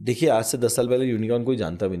 देखिए आज से 10 साल पहले यूनिकॉर्न कोई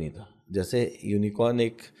जानता भी नहीं था। जैसे यूनिकॉर्न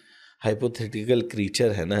एक हाइपोथेटिकल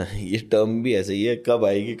क्रीचर है ना, ये टर्म भी ऐसे ही है, कब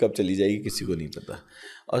आएगी कब चली जाएगी किसी को नहीं पता,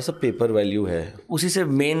 और सब पेपर वैल्यू है। उसी से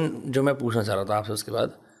मेन जो मैं पूछना चाह रहा था आपसे,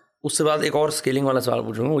 उसके बाद एक और स्केलिंग वाला सवाल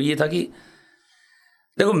पूछूंगा, वो ये था कि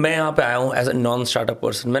देखो मैं यहाँ पे आया हूँ as a non startup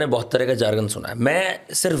person, मैंने बहुत तरह का जार्गन सुना है।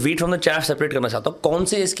 मैं सिर्फ wheat from the chaff separate करना चाहता हूँ। कौन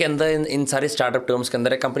से इसके अंदर इन सारे स्टार्टअप टर्म्स के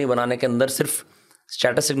अंदर, कंपनी बनाने के अंदर सिर्फ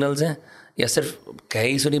स्टेटस सिग्नल्स हैं या सिर्फ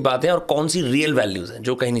कहीं सुनी बातें, और कौन सी रियल वैल्यूज़ हैं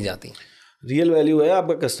जो कहीं नहीं जाती? रियल वैल्यू है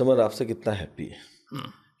आपका कस्टमर आपसे कितना हैप्पी है।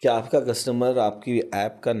 क्या आपका कस्टमर आपकी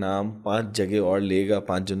ऐप का नाम 5 जगह और लेगा,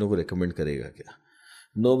 5 जनों को रिकमेंड करेगा क्या?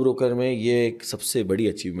 नो ब्रोकर में ये एक सबसे बड़ी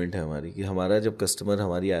अचीवमेंट है हमारी, कि हमारा जब कस्टमर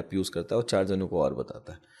हमारी ऐप यूज़ करता है वो 4 जनों को और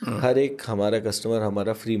बताता है। हर एक हमारा कस्टमर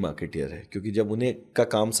हमारा फ्री मार्केटियर है, क्योंकि जब उन्हें का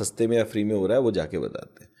काम सस्ते में या फ्री में हो रहा है वो जाके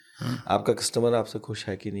बताते हैं। आपका कस्टमर आपसे खुश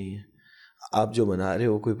है कि नहीं है, आप जो बना रहे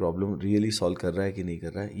हो कोई प्रॉब्लम रियली सॉल्व कर रहा है कि नहीं कर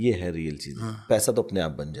रहा है, ये है रियल चीज़। पैसा तो अपने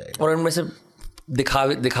आप बन जाएगा। और इनमें से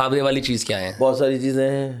दिखावे वाली चीज़ क्या है? बहुत सारी चीज़ें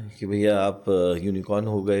हैं कि भैया आप यूनिकॉर्न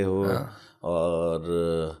हो गए हो,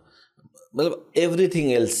 और मतलब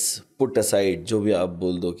एवरीथिंग एल्स पुट असाइड, जो भी आप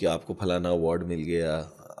बोल दो कि आपको फलाना अवार्ड मिल गया,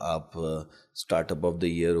 आप स्टार्टअप ऑफ द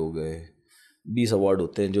ईयर हो गए। 20 अवार्ड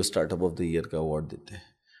होते हैं जो स्टार्टअप ऑफ द ईयर का अवार्ड देते हैं।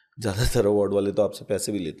 ज़्यादातर अवार्ड वाले तो आपसे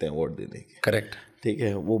पैसे भी लेते हैं अवार्ड देने के। करेक्ट, ठीक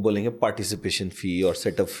है, वो बोलेंगे पार्टिसिपेशन फ़ी और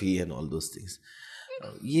setup fee and all those things.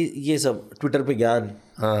 ये सब ट्विटर पे ज्ञान,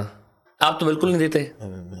 आप तो बिल्कुल नहीं देते।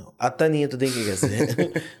 आता नहीं है तो देंगे कैसे?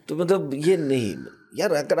 तो मतलब ये नहीं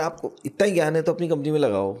यार, अगर आपको इतना ही ज्ञान है तो अपनी कंपनी में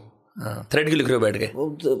लगाओ। थ्रेड क्यों लिख रहे हो बैठ के?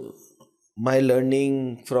 My learning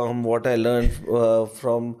from what I learned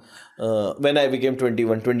from when I became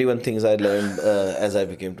 21 things I learned as I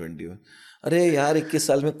became 21। अरे यार 21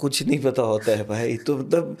 साल में कुछ नहीं पता होता है भाई। तो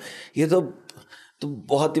मतलब ये तो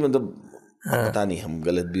बहुत ही मतलब पता नहीं, हम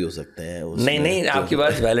गलत भी हो सकते हैं। नहीं आपकी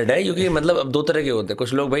बात वैलिड है, क्योंकि मतलब अब 2 तरह के होते हैं।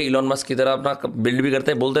 कुछ लोग भाई इलॉन मस्क की तरह अपना बिल्ड भी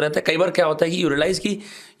करते हैं, बोलते रहते हैं। कई बार क्या होता है कि यू रियलाइज कि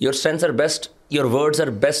your strengths are best, your words are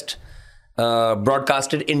best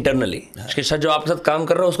broadcasted internally. जो आपके साथ काम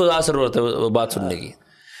कर रहा है उसको ज़्यादा ज़रूरत है वो बात सुनने की।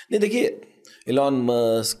 नहीं देखिए, इलॉन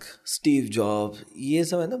मस्क, स्टीव जॉब्स, ये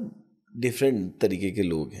सब है ना डिफरेंट तरीके के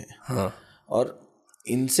लोग हैं। और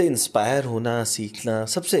इनसे इंस्पायर होना, सीखना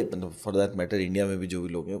सबसे, मतलब फॉर दैट मैटर इंडिया में भी जो भी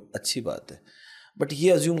लोग हैं अच्छी बात है। बट ये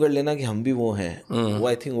अज्यूम कर लेना कि हम भी वो हैं, वो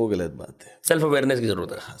आई थिंक वो गलत बात है। सेल्फ अवेयरनेस की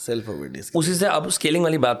जरूरत है। Self awareness. उसी से आप स्केलिंग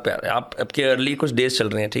वाली बात पे आ रहे हैं। आप आपके अर्ली कुछ डेज चल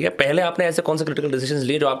रहे हैं, ठीक है। पहले आपने ऐसे कौन से क्रिटिकल डिसीजंस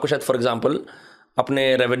लिए जो आपको शायद फॉर एग्जांपल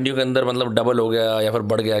अपने रेवेन्यू के अंदर मतलब डबल हो गया या फिर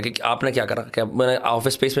बढ़ गया? कि आपने क्या करा? क्या मैंने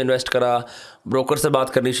ऑफिस स्पेस में इन्वेस्ट करा, ब्रोकर से बात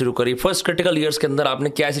करनी शुरू करी? फर्स्ट क्रिटिकल ईयर्स के अंदर आपने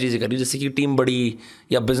क्या ऐसी चीज़ें करी जैसे कि टीम बढ़ी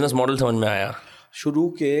या बिजनेस मॉडल समझ में आया? शुरू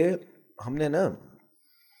के हमने ना,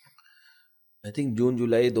 आई थिंक जून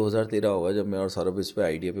जुलाई 2013 होगा जब मैं और सौरभ इस पे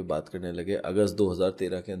आइडिया पे बात करने लगे। अगस्त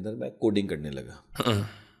 2013 के अंदर मैं कोडिंग करने लगा।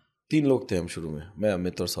 3 लोग थे हम शुरू में, मैं,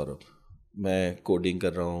 अमित और सौरभ। मैं कोडिंग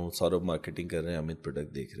कर रहा हूँ, सौरभ मार्केटिंग कर रहे हैं, अमित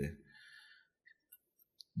प्रोडक्ट देख रहे हैं।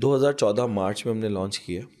 2014 मार्च में हमने लॉन्च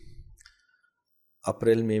किया।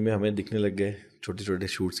 अप्रैल मई में हमें दिखने लग गए छोटे छोटे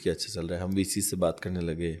शूट्स के अच्छे चल रहे हैं। हम वीसी से बात करने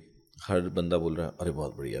लगे, हर बंदा बोल रहा है अरे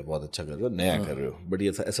बहुत बढ़िया, बहुत अच्छा कर रहे हो, नया कर रहे हो,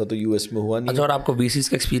 बढ़िया। ऐसा तो यूएस में हुआ नहीं। अच्छा, और आपको वीसी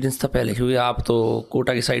का एक्सपीरियंस था पहले, क्योंकि आप तो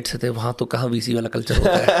कोटा की साइड से थे, वहाँ तो कहाँ वीसी वाला कल्चर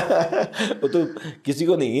होता है? वो तो किसी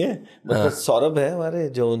को नहीं है, मतलब सौरभ है हमारे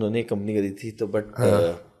जो उन्होंने कंपनी करी थी, तो बट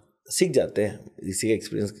सीख जाते हैं वीसी का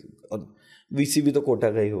एक्सपीरियंस। और वीसी भी तो कोटा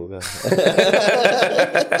का ही होगा।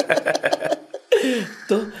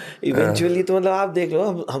 तो इवेंचुअली तो मतलब आप देख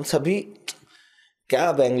लो, हम सभी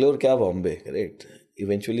क्या बेंगलोर क्या बॉम्बे, करेक्ट,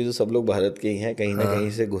 इवेंचुअली तो सब लोग भारत के ही हैं, कहीं ना कहीं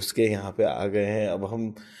से घुस के यहाँ पे आ गए हैं। अब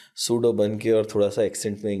हम सूडो बन के और थोड़ा सा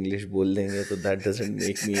एक्सेंट में इंग्लिश बोल देंगे तो that doesn't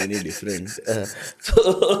make me any different.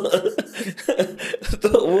 तो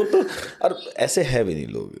वो तो, और ऐसे है भी नहीं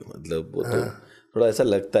लोग, मतलब वो तो थोड़ा ऐसा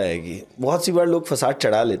लगता है कि बहुत सी बार लोग फसाद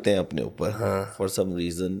चढ़ा लेते हैं अपने ऊपर for some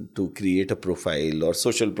reason to create a profile और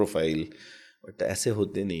सोशल प्रोफाइल। बट ऐसे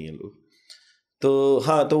होते नहीं हैं लोग। तो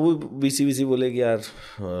हाँ, तो वो बीसी बोले कि यार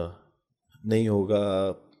नहीं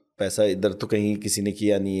होगा, पैसा इधर तो कहीं किसी ने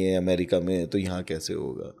किया नहीं है अमेरिका में, तो यहाँ कैसे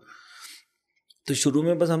होगा। तो शुरू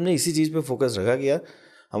में बस हमने इसी चीज़ पे फोकस रखा कि यार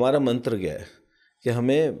हमारा मंत्र क्या है कि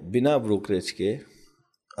हमें बिना ब्रोकरेज के,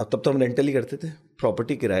 अब तब तो हम रेंटल ही करते थे,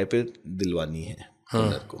 प्रॉपर्टी किराए पे दिलवानी है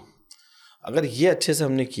ओनर को। अगर ये अच्छे से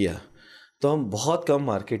हमने किया तो हम बहुत कम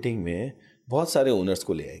मार्केटिंग में बहुत सारे ओनर्स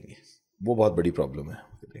को ले आएंगे। वो बहुत बड़ी प्रॉब्लम है।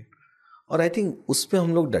 और आई थिंक उस पर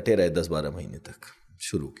हम लोग डटे रहे 10-12 महीने तक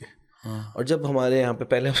शुरू के। और जब हमारे यहाँ पे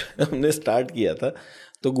पहले हमने स्टार्ट किया था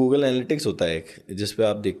तो गूगल एनालिटिक्स होता है एक, जिस पे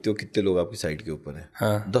आप देखते हो कितने लोग आपकी साइट के ऊपर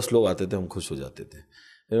हैं। 10 लोग आते थे, हम खुश हो जाते थे।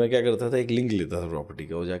 फिर मैं क्या करता था, एक लिंक लेता था प्रॉपर्टी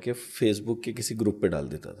का, वो जाके फेसबुक के किसी ग्रुप पे डाल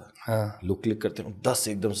देता था। लोग क्लिक करते हैं, 10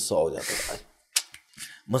 एकदम 100 हो जाता था।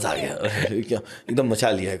 मजा आ गया, क्या एकदम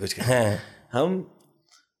मचा लिया है कुछ। हम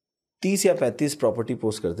 30 या 35 प्रॉपर्टी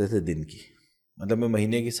पोस्ट करते थे दिन की। मतलब मैं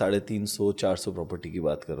महीने की 350-400 प्रॉपर्टी की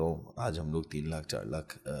बात कर रहा हूँ। आज हम लोग 3 लाख 4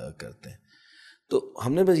 लाख करते हैं। तो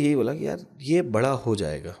हमने बस यही बोला कि यार ये बड़ा हो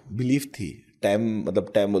जाएगा। बिलीफ थी, टाइम,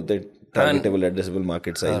 मतलब टाइम बोलते हैं टारगेटेबल एड्रेसेबल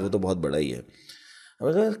मार्केट साइज, वो तो बहुत बड़ा ही है।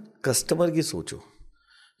 अगर कस्टमर की सोचो,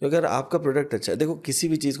 अगर आपका प्रोडक्ट अच्छा है, देखो किसी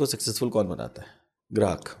भी चीज़ को सक्सेसफुल कौन बनाता है?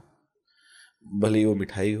 ग्राहक। भले ही वो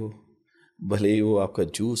मिठाई हो, भले ही वो आपका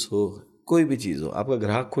जूस हो, कोई भी चीज़ हो, आपका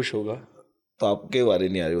ग्राहक खुश होगा तो आपके बारे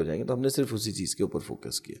नियारे हो जाएंगे। तो हमने सिर्फ उसी चीज़ के ऊपर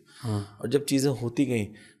फोकस किया। और जब चीज़ें होती गई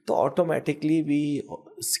तो ऑटोमेटिकली भी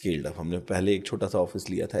स्केल्ड अप। हमने पहले एक छोटा सा ऑफिस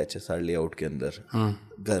लिया था HSR लेआउट के अंदर,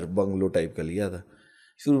 घर बंगलो टाइप का लिया था।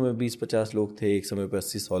 शुरू में 20-50 लोग थे, एक समय पे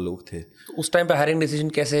 80-100 लोग थे। तो उस टाइम पे हायरिंग डिसीजन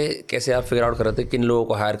कैसे आप फिगर आउट कर रहे थे किन लोगों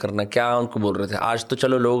को हायर करना, क्या उनको बोल रहे थे? आज तो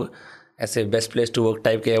चलो लोग ऐसे best place to work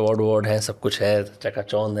type के अवार्ड हैं, सब कुछ है,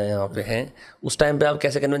 चकाचौंध है यहाँ पे हैं। उस टाइम पे आप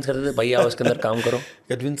कैसे कन्विंस करते थे, भैया उसके अंदर काम करो?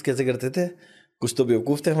 कन्विंस कैसे करते थे? कुछ तो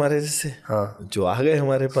बेवकूफ़ थे हमारे जैसे, जो आ गए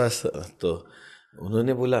हमारे पास, तो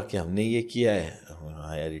उन्होंने बोला कि हमने ये किया है।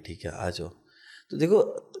 हाँ यार ठीक है, आ जाओ। तो देखो,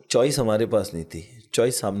 चॉइस हमारे पास नहीं थी,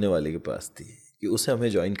 चॉइस सामने वाले के पास थी कि उसे हमें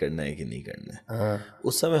ज्वाइन करना है कि नहीं करना है।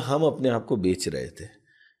 उस समय हम अपने आप को बेच रहे थे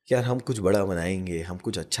कि यार हम कुछ बड़ा बनाएंगे, हम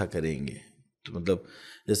कुछ अच्छा करेंगे। तो मतलब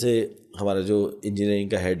जैसे हमारा जो इंजीनियरिंग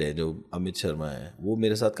का हेड है, जो अमित शर्मा है, वो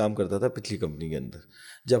मेरे साथ काम करता था पिछली कंपनी के अंदर।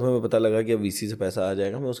 जब हमें पता लगा कि अब VC से पैसा आ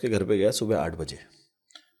जाएगा, मैं उसके घर पे गया सुबह 8 बजे,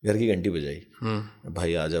 घर की घंटी बजाई,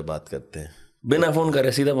 भाई आजा बात करते हैं। बिना फ़ोन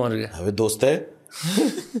करे सीधा पहुँच गया। हमें दोस्त है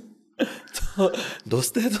तो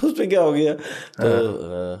दोस्त है तो उसमें क्या हो गया।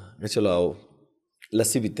 तो चलो आओ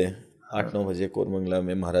लस्सी पीते हैं। 8-9 बजे कोरमंगला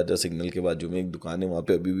में महाराजा सिग्नल के बाजू में एक दुकान है, वहाँ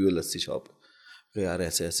पे अभी भी वो लस्सी शॉप। तो यार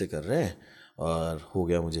ऐसे ऐसे कर रहे हैं, और हो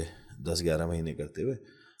गया मुझे 10-11 महीने करते हुए,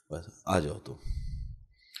 बस आ जाओ। तो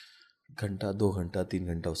घंटा 2 घंटा 3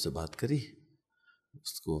 घंटा उससे बात करी,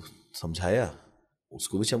 उसको समझाया,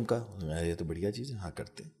 उसको भी चमका, ये तो बढ़िया चीज़ है, हाँ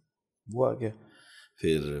करते हैं। वो आ गया।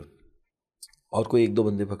 फिर और कोई 1-2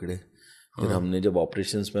 बंदे पकड़े। फिर हमने जब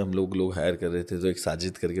ऑपरेशंस में हम लोग हायर कर रहे थे, तो एक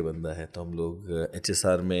साजिद करके बंदा है, तो हम लोग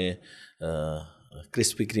HSR में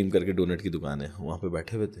क्रिस्पी क्रीम करके डोनट की दुकान है, वहाँ पे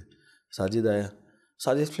बैठे हुए थे। साजिद आया।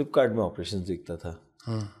 साजिद फ्लिपकार्ट में ऑपरेशंस देखता था।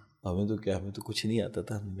 हमें तो कुछ नहीं आता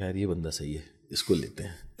था। यार ये बंदा सही है, इसको लेते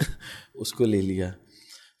हैं उसको ले लिया।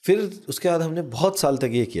 फिर उसके बाद हमने बहुत साल तक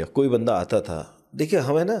ये किया। कोई बंदा आता था, देखिए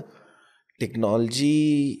हमें ना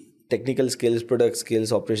technology, technical skills, product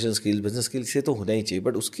skills, operation skills, business skills से तो होना ही चाहिए,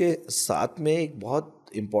 बट उसके साथ में एक बहुत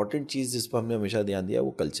इंपॉर्टेंट चीज़ जिस पर हमने हमेशा ध्यान दिया,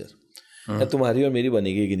 वो कल्चर। या तुम्हारी और मेरी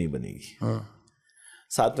बनेगी कि नहीं बनेगी,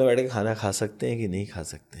 साथ में बैठ के खाना खा सकते हैं कि नहीं खा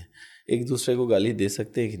सकते हैं, एक दूसरे को गाली दे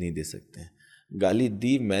सकते हैं कि नहीं दे सकते हैं। गाली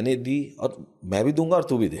दी, मैंने दी, और मैं भी दूंगा और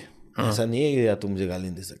तू भी दे। ऐसा नहीं है कि यार तुम मुझे गाली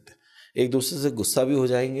नहीं दे सकते। एक दूसरे से गुस्सा भी हो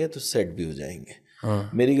जाएंगे तो सेट भी हो जाएंगे।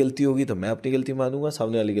 मेरी गलती होगी तो मैं अपनी गलती मानूंगा,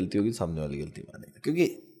 सामने वाली गलती होगी तो सामने वाली गलती मानेगा,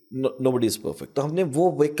 क्योंकि नोबडी इज परफेक्ट। तो हमने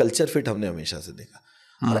वो एक कल्चर फिट हमने हमेशा से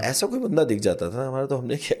देखा। और ऐसा कोई बंदा दिख जाता था हमारा, तो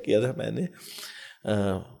हमने क्या किया था, मैंने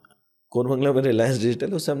कोरमंगला में रिलायंस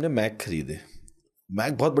डिजिटल, उससे हमने मैक खरीदे।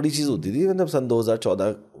 मैक बहुत बड़ी चीज़ होती थी, मतलब सन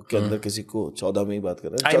 2014 के अंदर, किसी को 14 में ही बात कर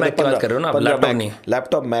रहे हैं,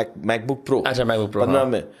 लैपटॉप मैकबुक प्रो। अच्छा, मैकबुक प्रो 15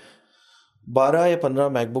 में 12 या 15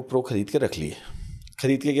 मैकबुक प्रो खरीद के रख लिए।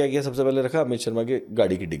 खरीद के क्या किया, सबसे पहले रखा अमित शर्मा के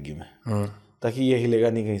गाड़ी की डिग्गी में, ताकि ये हिलेगा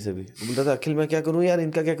नहीं कहीं से भी। बोलता था अखिल मैं क्या करूँ यार,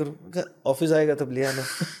 इनका क्या करूँ, ऑफिस आएगा तब ले आना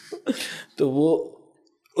तो वो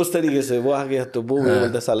उस तरीके से वो आ गया। तो वो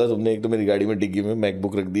बोलता साला तुमने एक तो मेरी गाड़ी में डिग्गी में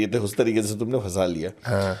मैकबुक रख दिए थे, उस तरीके से तुमने फंसा लिया।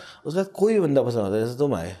 उसके बाद कोई बंदा पसंद आता है, जैसे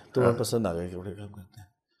तुम आए, तुम्हें पसंद आ गया कि बड़े काम करते हैं,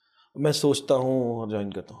 मैं सोचता हूँ और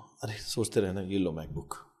ज्वाइन करता हूँ। अरे सोचते रहना, ये लो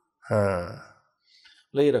मैकबुक,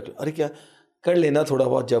 लो ये रख लो। अरे क्या कर लेना थोड़ा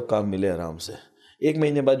बहुत, जब काम मिले आराम से। 1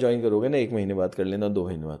 महीने बाद ज्वाइन करोगे ना, 1 महीने बाद कर लेना, 2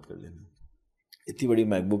 महीने बाद कर लेना। इतनी बड़ी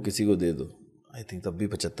मैकबुक किसी को दे दो, आई थिंक तब भी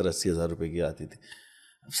 75-80 हज़ार रुपये की आती थी।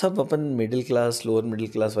 सब अपन middle class lower middle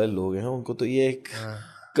class वाले लोग हैं, उनको तो ये एक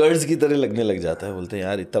कर्ज की तरह लगने लग जाता है। बोलते हैं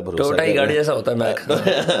यार इतना भरोसा टोयोटा की गाड़ी जैसा होता है मैक।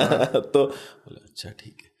 तो बोले अच्छा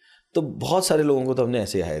ठीक है। तो बहुत सारे लोगों को तो हमने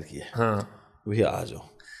ऐसे हायर किया। हाँ भैया आ जाओ।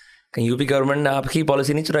 कहीं यूपी गवर्नमेंट ने आपकी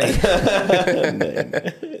पॉलिसी नहीं चुराई?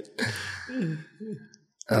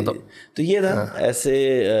 तो ये था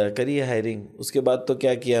ऐसे करिए हायरिंग। उसके बाद तो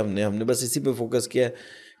क्या किया हमने बस इसी पे फोकस किया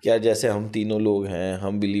क्या जैसे हम तीनों लोग हैं,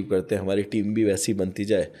 हम बिलीव करते हैं हमारी टीम भी वैसी बनती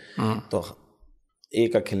जाए। तो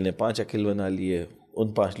एक अखिल ने 5 अखिल बना लिए,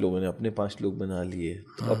 उन 5 लोगों ने अपने 5 लोग बना लिए।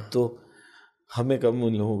 तो अब तो हमें कम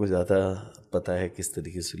उन लोगों को ज़्यादा पता है किस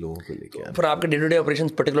तरीके से लोगों को लेके आना। फिर आपके day to day operation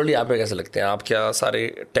particularly आप पे कैसे लगते हैं? आप क्या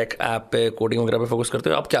सारे टेक ऐप पे कोडिंग वगैरह पे फोकस करते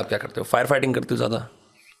हो? आप क्या करते हो? फायर फाइटिंग करते हो ज़्यादा?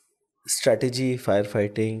 Strategy, fire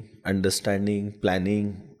fighting, understanding,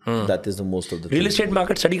 planning, that is the most of the. Real estate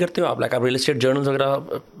market study करते हो आप? लाइक आप रियल एस्टेट जर्नल्स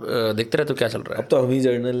वगैरह देखते रहते हो क्या चल रहा है? अब तो हम ही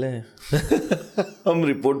जर्नल हैं। हम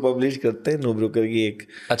रिपोर्ट पब्लिश करते हैं। नो ब्रोकर की एक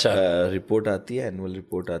रिपोर्ट आती है, एनुअल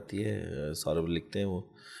रिपोर्ट आती है, सौरभ लिखते हैं वो।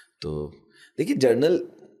 तो देखिए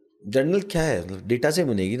जर्नल क्या है, डेटा से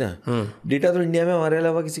बनेगी ना। डेटा तो इंडिया में हमारे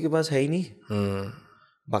अलावा किसी के पास है ही नहीं।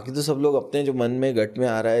 बाकी तो सब लोग अपने जो मन में गट में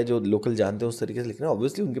आ रहा है, जो लोकल जानते हैं उस तरीके से लिख रहे हैं।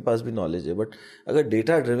 ऑब्वियसली उनके पास भी नॉलेज है, बट अगर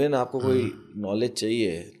डेटा ड्रिवन आपको कोई नॉलेज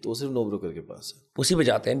चाहिए तो सिर्फ नो ब्रोकर के पास है। उसी पे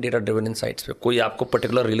जाते हैं, डेटा ड्रिवन इनसाइट्स पे। कोई आपको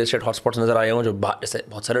पर्टिकुलर रियल एस्टेट हॉटस्पॉट्स नजर आए हों जो जैसे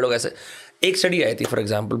बहुत सारे लोग ऐसे, एक स्टडी आई थी फॉर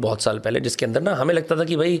एग्जांपल बहुत साल पहले, जिसके अंदर ना हमें लगता था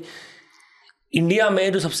कि भाई इंडिया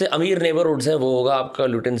में जो सबसे अमीर नेबरहुड्स हैं वो होगा आपका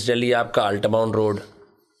लुटेंस दिल्ली, आपका अल्टामाउंट रोड।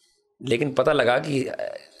 लेकिन पता लगा कि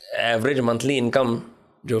एवरेज मंथली इनकम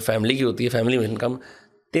जो फैमिली की होती है, फैमिली इनकम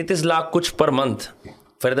 33 लाख कुछ पर मंथ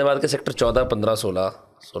फरीदाबाद के सेक्टर 14, 15,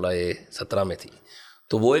 16 ये 17 में थी।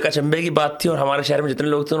 तो वो एक अचंभे की बात थी, और हमारे शहर में जितने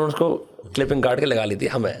लोग थे उन्होंने उसको क्लिपिंग काट के लगा ली थी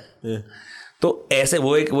हमें। तो ऐसे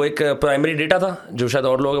वो एक प्राइमरी डेटा था जो शायद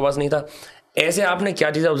और लोगों के पास नहीं था। ऐसे आपने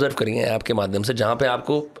क्या चीज़ें ऑब्जर्व करी हैं आपके माध्यम से जहाँ पे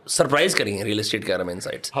आपको सरप्राइज करी हैं रियल एस्टेट के बारे में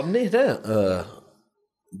इनसाइट्स? हमने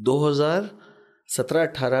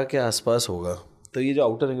 2017-18 के आसपास होगा, तो ये जो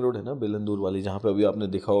आउटर रिंग रोड है ना बेलंदूर वाली, जहाँ पे अभी आपने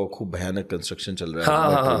देखा होगा खूब भयानक कंस्ट्रक्शन चल रहा है।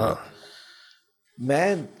 हाँ।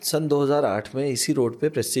 मैं सन 2008 में इसी रोड पे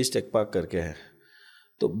प्रेस्टीज टेक पार्क करके है।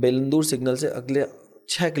 तो बेलंदूर सिग्नल से अगले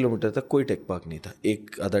 6 किलोमीटर तक कोई टेक पार्क नहीं था,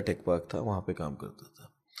 एक आधा टेक पार्क था, वहाँ पे काम करता था।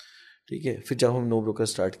 ठीक है, फिर जब हम नो ब्रोकर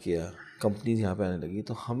स्टार्ट किया, कंपनीज यहाँ पे आने लगी,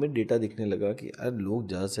 तो हमें डेटा दिखने लगा कि यार लोग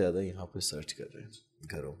ज़्यादा से ज़्यादा यहाँ पे सर्च कर रहे हैं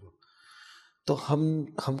घरों को। तो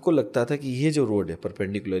हमको लगता था कि ये जो रोड है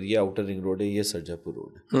परपेंडिकुलर, ये आउटर रिंग रोड है, ये सरजापुर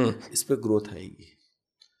रोड है, इस पर ग्रोथ आएगी।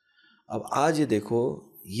 अब आज ये देखो,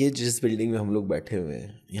 ये जिस बिल्डिंग में हम लोग बैठे हुए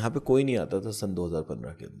हैं, यहाँ पे कोई नहीं आता था सन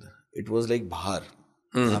 2015 के अंदर। इट वाज लाइक बाहर,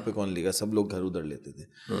 यहाँ पे कौन लेगा, सब लोग घर उधर लेते थे।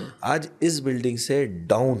 आज इस बिल्डिंग से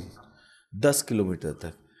डाउन 10 किलोमीटर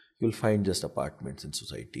तक you will find just apartments in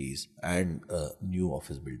societies and new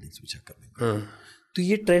office buildings which are coming. तो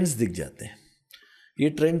ये ट्रेंड्स दिख जाते हैं। ये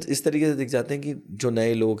ट्रेंड्स इस तरीके से दिख जाते हैं कि जो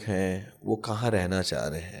नए लोग हैं वो कहाँ रहना चाह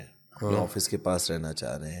रहे हैं, अपने ऑफिस के पास रहना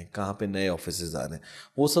चाह रहे हैं, कहाँ पे नए ऑफिसेज आ रहे हैं,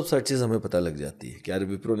 वो सब सर्चेज हमें पता लग जाती है कि यार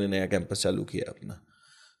विप्रो ने नया कैंपस चालू किया अपना।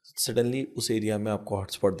 सडनली उस एरिया में आपको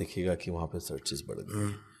हॉटस्पॉट दिखेगा कि वहाँ पे सर्चेज बढ़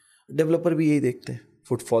गए। डेवलपर भी यही देखते हैं,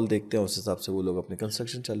 फुटफॉल देखते हैं, उस हिसाब से वो लोग अपने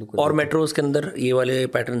कंस्ट्रक्शन चालू करते हैं। और मेट्रोज के अंदर ये वाले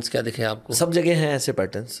पैटर्न्स क्या दिखे आपको? सब जगह हैं ऐसे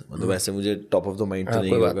पैटर्न्स, मतलब ऐसे मुझे टॉप ऑफ द माइंड तो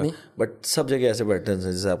नहीं होगा, बट सब जगह ऐसे पैटर्न्स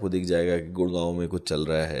हैं। जैसे आपको दिख जाएगा कि गुड़गांव में कुछ चल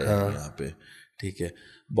रहा है यहाँ पे, ठीक है,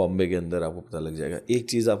 बॉम्बे के अंदर आपको पता लग जाएगा। एक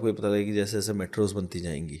चीज़ आपको ये पता लगेगी, जैसे जैसे मेट्रोज बनती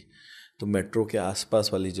जाएंगी तो मेट्रो के आसपास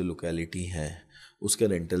वाली जो लोकेलिटी है उसके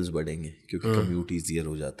रेंटल्स बढ़ेंगे, क्योंकि कम्यूट ईजियर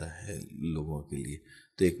हो जाता है लोगों के लिए।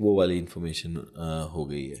 तो एक वो वाली इन्फॉर्मेशन हो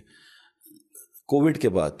गई है। कोविड के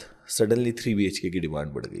बाद सडनली 3 BHK की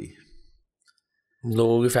डिमांड बढ़ गई,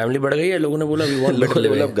 लोगों की फैमिली बढ़ गई है, लोगों ने बोला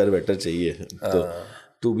घर बेटर चाहिए। तो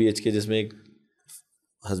 2 BHK जिसमें एक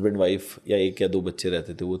हस्बैंड वाइफ या 1 या 2 बच्चे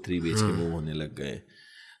रहते थे, वो 3 BHK मूव होने लग गए।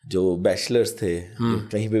 जो बैचलर्स थे, जो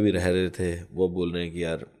कहीं पे भी रह रहे थे, वो बोल रहे हैं कि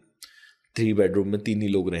यार 3 बेडरूम में 3 ही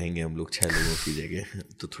लोग रहेंगे हम लोग 6 लोगों की जगह,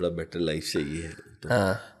 तो थोड़ा बेटर लाइफ चाहिए।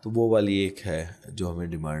 तो वो वाली एक है जो हमें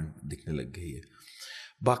डिमांड दिखने लग गई है।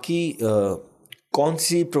 बाकी कौन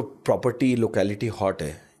सी प्रॉपर्टी लोकेलिटी हॉट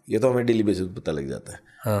है ये तो हमें डेली बेसिस पता लग जाता है।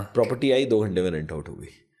 प्रॉपर्टी आई 2 घंटे में रेंट आउट हो गई,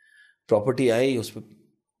 प्रॉपर्टी आई उस पर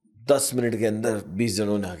 10 मिनट के अंदर 20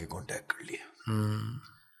 जनों ने आके कांटेक्ट कर लिया।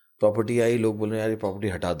 प्रॉपर्टी आई, लोग बोल रहे हैं यार ये प्रॉपर्टी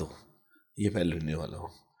हटा दो, ये मैं लेने वाला हूँ।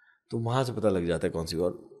 तो वहाँ से पता लग जाता है कौन सी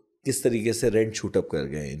और किस तरीके से रेंट शूट अप कर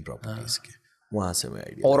गए इन प्रॉपर्टीज के, वहाँ से मैं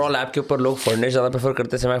आइडिया। ओवरऑल ऐप के ऊपर लोग फर्निश्ड ज़्यादा प्रेफर करते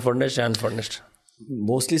हैं, सेमी फर्निश्ड या अनफर्निश्ड?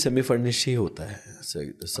 मोस्टली सेमी फर्निश ही होता है।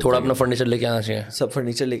 थोड़ा अपना फर्नीचर लेके आना चाहिए। सब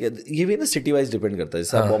फर्नीचर लेके, ये भी ना सिटी वाइज डिपेंड करता है।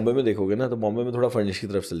 जैसे आप बॉम्बे में देखोगे ना, तो बॉम्बे में थोड़ा फर्निश की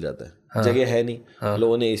तरफ चल जाता है, जगह है नहीं,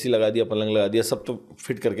 लोगों ने एसी लगा दिया, पलंग लगा दिया, सब तो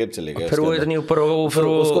फिट करके चले गए, फिर वो इतनी ऊपर होगा, वो फिर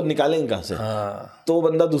उसको निकालेंगे कहाँ से? तो वो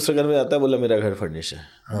बंदा दूसरे घर में आता है, बोला मेरा घर फर्निश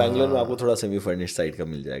है। बैंगलोर में आपको थोड़ा सेमी फर्निश साइड का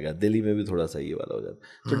मिल जाएगा, दिल्ली में भी थोड़ा सा ये वाला हो जाता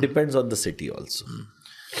है। तो depends on the city also.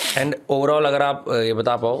 And overall अगर आप ये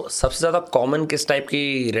बता पाओ, सबसे ज़्यादा कॉमन किस टाइप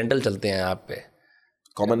की रेंटल चलते हैं आप पे?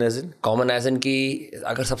 कॉमन एज इन की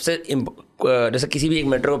अगर सबसे जैसे किसी भी एक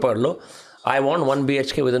मेट्रो पकड़ लो, I want 1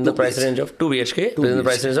 BHK with in the price range of 2 BHK with in the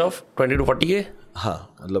price range of 20 to 40K।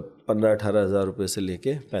 हाँ, मतलब 15-18 हज़ार रुपये से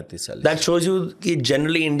लेके 35-40। दैट शोज यू कि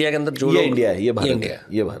जनरली इंडिया के अंदर जो ये इंडिया है, ये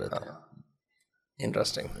भारत है।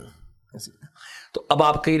 इंटरेस्टिंग। तो अब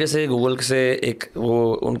आपकी जैसे गूगल से एक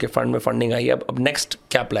वो उनके फंड में फंडिंग आई, अब नेक्स्ट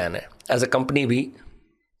क्या प्लान है एज अ कंपनी भी?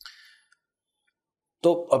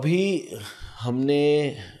 तो अभी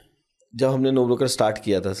जब हमने NoBroker स्टार्ट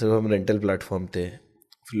किया था, सिर्फ हम रेंटल प्लेटफॉर्म थे।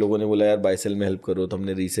 फिर लोगों ने बोला यार बाय सेल में हेल्प करो, तो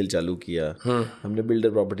हमने रीसेल चालू किया, हमने बिल्डर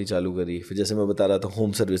प्रॉपर्टी चालू करी। फिर जैसे मैं बता रहा था,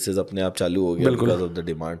 होम सर्विसेज अपने आप चालू हो गया बिकॉज ऑफ द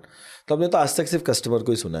डिमांड। तो हमने तो आज तक सिर्फ कस्टमर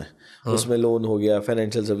को ही सुना है। उसमें लोन हो गया,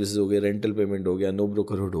 फाइनेंशियल सर्विसेज हो गया, रेंटल पेमेंट हो गया,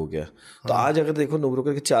 NoBrokerhood हो गया। तो आज अगर देखो,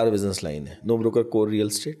 NoBroker की 4 बिजनेस लाइन है। NoBroker core real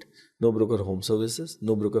estate, NoBroker home services,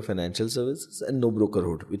 NoBroker financial services and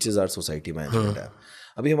NoBrokerhood which is our society management app.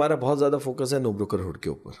 अभी हमारा बहुत ज़्यादा फोकस है NoBrokerhood के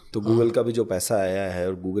ऊपर। तो गूगल का भी जो पैसा आया है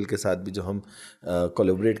और गूगल के साथ भी जो हम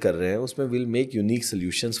कोलैबोरेट कर रहे हैं, उसमें will make unique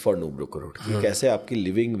solutions for NoBrokerhood कि कैसे आपकी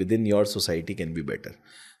living within your society can be better.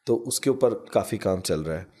 तो उसके ऊपर काफ़ी काम चल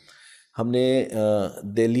रहा है। हमने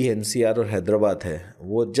दिल्ली, NCR और हैदराबाद है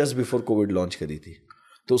वो जस्ट बिफोर कोविड लॉन्च करी थी।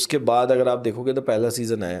 तो उसके बाद अगर आप देखोगे तो पहला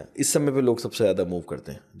सीज़न आया, इस समय पे लोग सबसे ज़्यादा मूव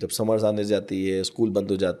करते हैं। जब समर्स आने जाती है, स्कूल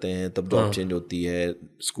बंद हो जाते हैं, तब जॉब चेंज होती है,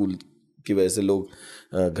 स्कूल की वजह से लोग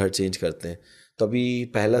घर चेंज करते हैं। तो अभी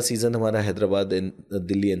पहला सीज़न हमारा हैदराबाद,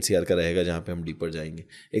 दिल्ली, NCR का रहेगा, जहाँ पे हम डीपर जाएंगे।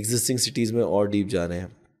 एग्जिस्टिंग सिटीज़ में और डीप जा रहे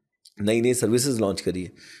हैं। नई नई सर्विसेज लॉन्च करी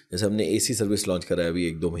है, जैसे हमने AC सर्विस लॉन्च करा है अभी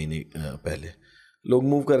 1-2 महीने पहले। लोग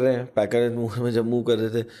मूव कर रहे हैं, पैकर में जब मूव कर रहे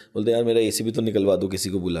थे, बोलते यार मेरा AC भी तो निकलवा दो किसी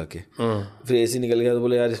को बुला के। फिर AC निकल गया तो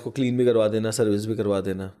बोले यार इसको क्लीन भी करवा देना, सर्विस भी करवा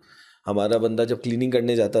देना। हमारा बंदा जब क्लीनिंग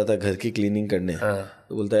करने जाता था, घर की क्लीनिंग करने,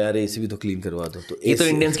 तो बोलता है यार AC भी तो क्लीन करवा दो। तो ये तो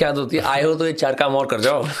इंडियंस की आदत होती है, आए हो तो ये 4 काम और कर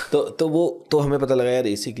जाओ। तो हमें पता लगा यार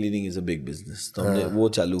AC cleaning is a big business, तो हमने वो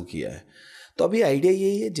चालू किया है। तो अभी आइडिया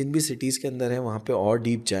यही है, जिन भी सिटीज़ के अंदर है वहाँ पे और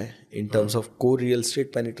डीप जाए in terms of core real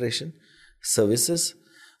estate penetration, services.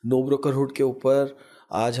 NoBrokerhood के ऊपर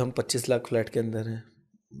आज हम 25 लाख फ्लैट के अंदर हैं,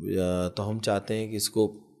 तो हम चाहते हैं कि इसको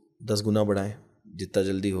 10 गुना बढ़ाएं जितना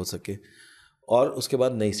जल्दी हो सके, और उसके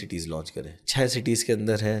बाद नई सिटीज़ लॉन्च करें। 6 सिटीज़ के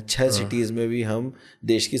अंदर हैं, 6 सिटीज़ में भी हम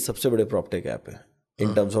देश की सबसे बड़े प्रॉपर्टी ऐप है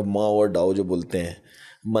इन टर्म्स ऑफ माओ और डाओ जो बोलते हैं,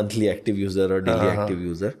 मंथली एक्टिव यूज़र और डेली एक्टिव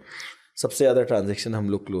यूज़र। सबसे ज़्यादा ट्रांजेक्शन हम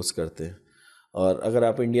लोग क्लोज करते हैं। और अगर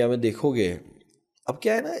आप इंडिया में देखोगे, अब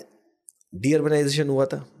क्या है ना, डी-अर्बनाइजेशन हुआ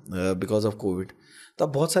था बिकॉज ऑफ कोविड, तो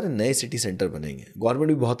अब बहुत सारे नए सिटी सेंटर बनेंगे। गवर्नमेंट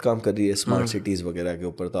भी बहुत काम कर रही है स्मार्ट सिटीज़ वगैरह के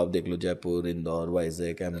ऊपर। तो आप देख लो जयपुर, इंदौर,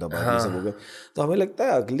 वाइजैक, अहमदाबाद, ये सब हो गए। तो हमें लगता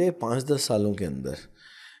है अगले 5-10 सालों के अंदर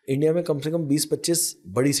इंडिया में कम से कम 20-25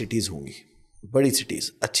 बड़ी सिटीज़ होंगी, बड़ी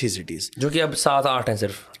सिटीज़, अच्छी सिटीज़, जो कि अब 7-8 हैं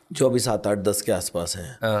सिर्फ, जो अभी 7-8-10 के आसपास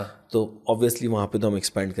हैं। तो ऑब्वियसली वहाँ पे तो हम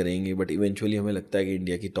एक्सपैंड करेंगे, बट इवेंचुअली हमें लगता है कि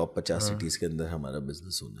इंडिया की टॉप 50 सिटीज़ के अंदर हमारा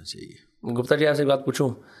बिजनेस होना चाहिए। गुप्ता जी, आपसे एक बात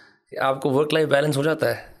पूछूं, आपको वर्क लाइफ बैलेंस हो जाता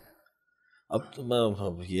है? अब तो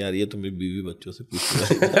मैं यार, ये तो मेरी बीवी बच्चों से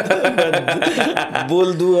पूछ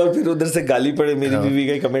बोल दूँ और फिर उधर से गाली पड़े, मेरी बीवी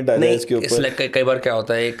का कमेंट आ जाए इसके ऊपर। कई बार क्या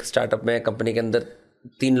होता है, एक स्टार्टअप में, कंपनी के अंदर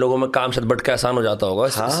 3 लोगों में काम शायद बट के आसान हो जाता होगा।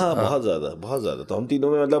 हाँ, बहुत ज़्यादा। तो हम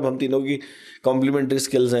तीनों में, मतलब हम तीनों की कॉम्प्लीमेंट्री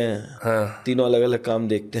स्किल्स हैं, तीनों अलग अलग काम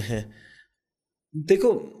देखते हैं।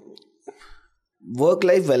 देखो, वर्क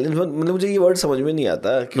लाइफ बैलेंस, मतलब मुझे ये वर्ड समझ में नहीं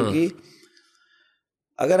आता, क्योंकि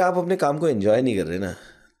अगर आप अपने काम को एंजॉय नहीं कर रहे ना,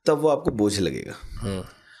 तब वो आपको बोझ लगेगा।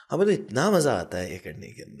 हमें तो इतना मज़ा आता है ये करने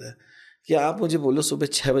के अंदर कि आप मुझे बोलो सुबह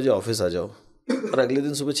 6 बजे ऑफिस आ जाओ और अगले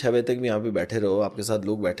दिन सुबह 6 बजे तक भी यहाँ पे बैठे रहो, आपके साथ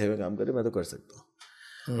लोग बैठे हुए काम करें, मैं तो कर सकता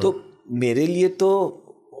हूँ। तो मेरे लिए तो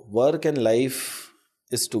work and life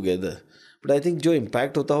is together. But I think जो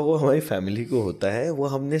इम्पैक्ट होता है वो हमारी फैमिली को होता है, वो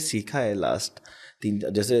हमने सीखा है लास्ट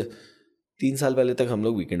 3 साल पहले तक हम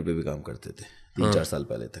लोग वीकेंड पे भी काम करते थे, 3-4 साल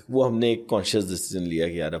पहले तक। वो हमने एक कॉन्शियस डिसीजन लिया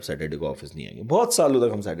कि यार अब सैटरडे को ऑफिस नहीं आएंगे। बहुत सालों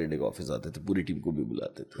तक हम सैटरडे को ऑफिस आते थे, पूरी टीम को भी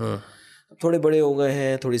बुलाते थे। थोड़े बड़े हो गए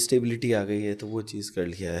हैं, थोड़ी स्टेबिलिटी आ गई है, तो वो चीज़ कर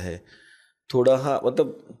लिया है थोड़ा। हाँ,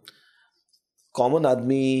 मतलब कॉमन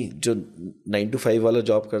आदमी जो 9 to 5 वाला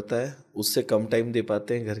जॉब करता है, उससे कम टाइम दे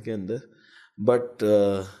पाते हैं घर के अंदर। बट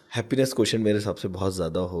हैप्पीनेस क्वेश्चन मेरे हिसाब से बहुत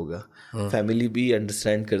ज़्यादा होगा। फैमिली भी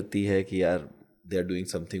अंडरस्टैंड करती है कि यार they are doing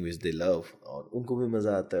something which they love, और उनको भी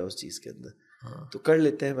मज़ा आता है उस चीज़ के अंदर, तो कर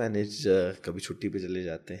लेते हैं मैनेज। कभी छुट्टी पे चले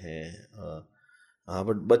जाते हैं, हाँ,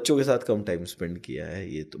 बट बच्चों के साथ कम टाइम स्पेंड किया है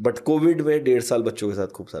ये तो। बट कोविड में 1.5 साल बच्चों के साथ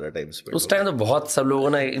खूब सारा टाइम स्पेंड। उस टाइम तो बहुत सब लोगों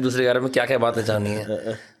ने एक दूसरे के बारे में क्या क्या बातें जानी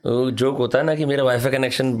है। तो जोक होता है ना कि मेरा वाईफाई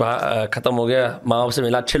कनेक्शन खत्म हो गया, माँ बाप से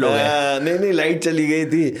मिला, अच्छे लोग हैं। नहीं, लाइट चली गई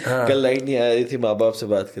थी, कल लाइट नहीं आ रही थी, माँ बाप से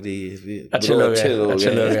बात करी, अच्छे लोग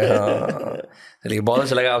हैं। हाँ, चलिए, बहुत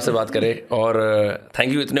अच्छा लगा आपसे बात करें, और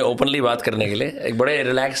थैंक यू इतने ओपनली बात करने के लिए, एक बड़े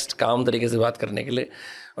रिलैक्स्ड काम तरीके से बात करने के लिए।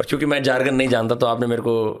 और क्योंकि मैं जार्गन नहीं जानता तो आपने मेरे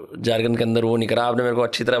को जार्गन के अंदर वो नहीं करा, आपने मेरे को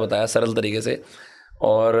अच्छी तरह बताया सरल तरीके से।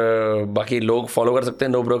 और बाकी लोग फॉलो कर सकते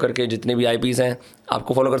हैं नो ब्रोकर के जितने भी IPs हैं,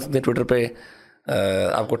 आपको फॉलो कर सकते हैं ट्विटर पे,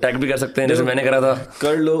 आपको टैग भी कर सकते हैं जैसे मैंने करा था।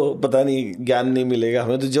 कर लो, पता नहीं ज्ञान नहीं मिलेगा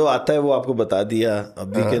हमें, तो जो आता है वो आपको बता दिया।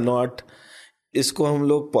 अब वी कैन नॉट, इसको हम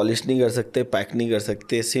लोग पॉलिश नहीं कर सकते, पैक नहीं कर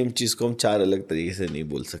सकते, सेम चीज़ को हम 4 अलग तरीके से नहीं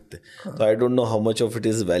बोल सकते। तो I don't know how much of it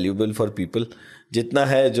is valuable for people. जितना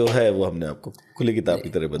है जो है वो हमने आपको खुली किताब की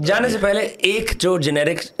तरह बताया। जाने से पहले एक जो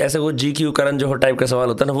जेनेरिक ऐसे वो GQ करण जो टाइप का सवाल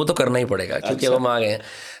होता है ना, वो तो करना ही पड़ेगा क्योंकि अब हम आ गए हैं।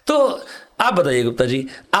 तो आप बताइए गुप्ता जी,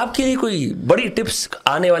 आपके लिए कोई बड़ी टिप्स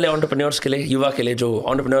आने वाले एंटरप्रेन्योर्स के लिए, युवा के लिए जो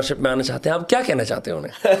एंटरप्रेन्योरशिप में आना चाहते हैं, आप क्या कहना चाहते हैं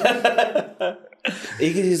उन्हें?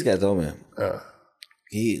 एक ही चीज़ कहता हूँ मैं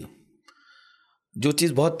कि जो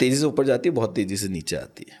चीज़ बहुत तेज़ी से ऊपर जाती है बहुत तेज़ी से नीचे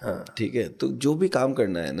आती है। ठीक है, तो जो भी काम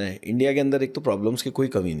करना है ना, इंडिया के अंदर एक तो प्रॉब्लम्स की कोई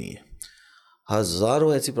कमी नहीं है,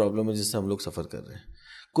 हज़ारों ऐसी प्रॉब्लम है जिससे हम लोग सफ़र कर रहे हैं।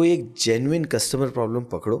 कोई एक जेन्युइन कस्टमर प्रॉब्लम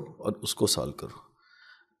पकड़ो और उसको सॉल्व करो।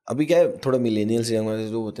 अभी क्या है, थोड़ा मिलेनियल्स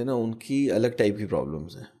जो होते हैं ना, उनकी अलग टाइप की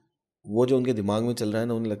प्रॉब्लम्स हैं, वो जो उनके दिमाग में चल रहा है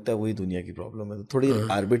ना, उन्हें लगता है वही दुनिया की प्रॉब्लम है। तो थोड़ी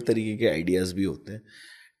आर्बिट तरीके के आइडियाज़ भी होते हैं।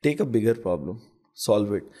 Take a bigger problem,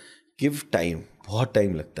 solve it, give time. बहुत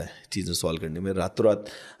टाइम लगता है चीज़ें सॉल्व करने में। रातों रात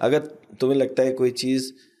अगर तुम्हें लगता है कोई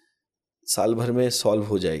चीज़ साल भर में सॉल्व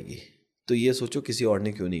हो जाएगी, तो ये सोचो किसी और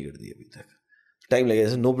ने क्यों नहीं कर दी अभी तक, टाइम लगेगा।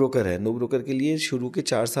 जैसे नो ब्रोकर है, नो ब्रोकर के लिए शुरू के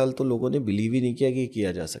 4 साल तो लोगों ने बिलीव ही नहीं किया कि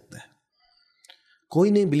किया जा सकता है,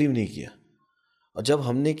 कोई नहीं बिलीव नहीं किया। और जब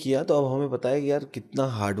हमने किया तो अब हमें पता है कि यार कितना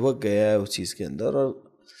हार्डवर्क गया है उस चीज़ के अंदर, और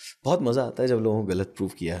बहुत मज़ा आता है जब लोगों को गलत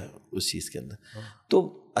प्रूफ किया है उस चीज़ के अंदर। तो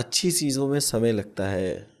अच्छी चीज़ों में समय लगता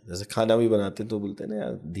है। जैसे खाना भी बनाते हैं तो बोलते हैं ना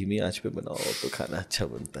यार धीमी आंच पे बनाओ तो खाना अच्छा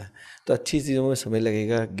बनता है। तो अच्छी चीज़ों में समय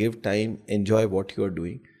लगेगा, give time, enjoy what you are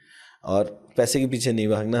doing, और पैसे के पीछे नहीं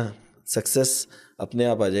भागना। सक्सेस अपने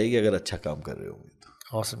आप आ जाएगी अगर अच्छा काम कर रहे होंगे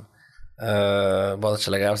तो। ऑसम, बहुत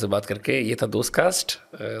अच्छा लगा आपसे बात करके। ये था दोस्तकास्ट,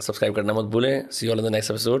 सब्सक्राइब करना मत भूलें। See you all in the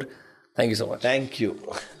next episode. Thank you so much. Thank you.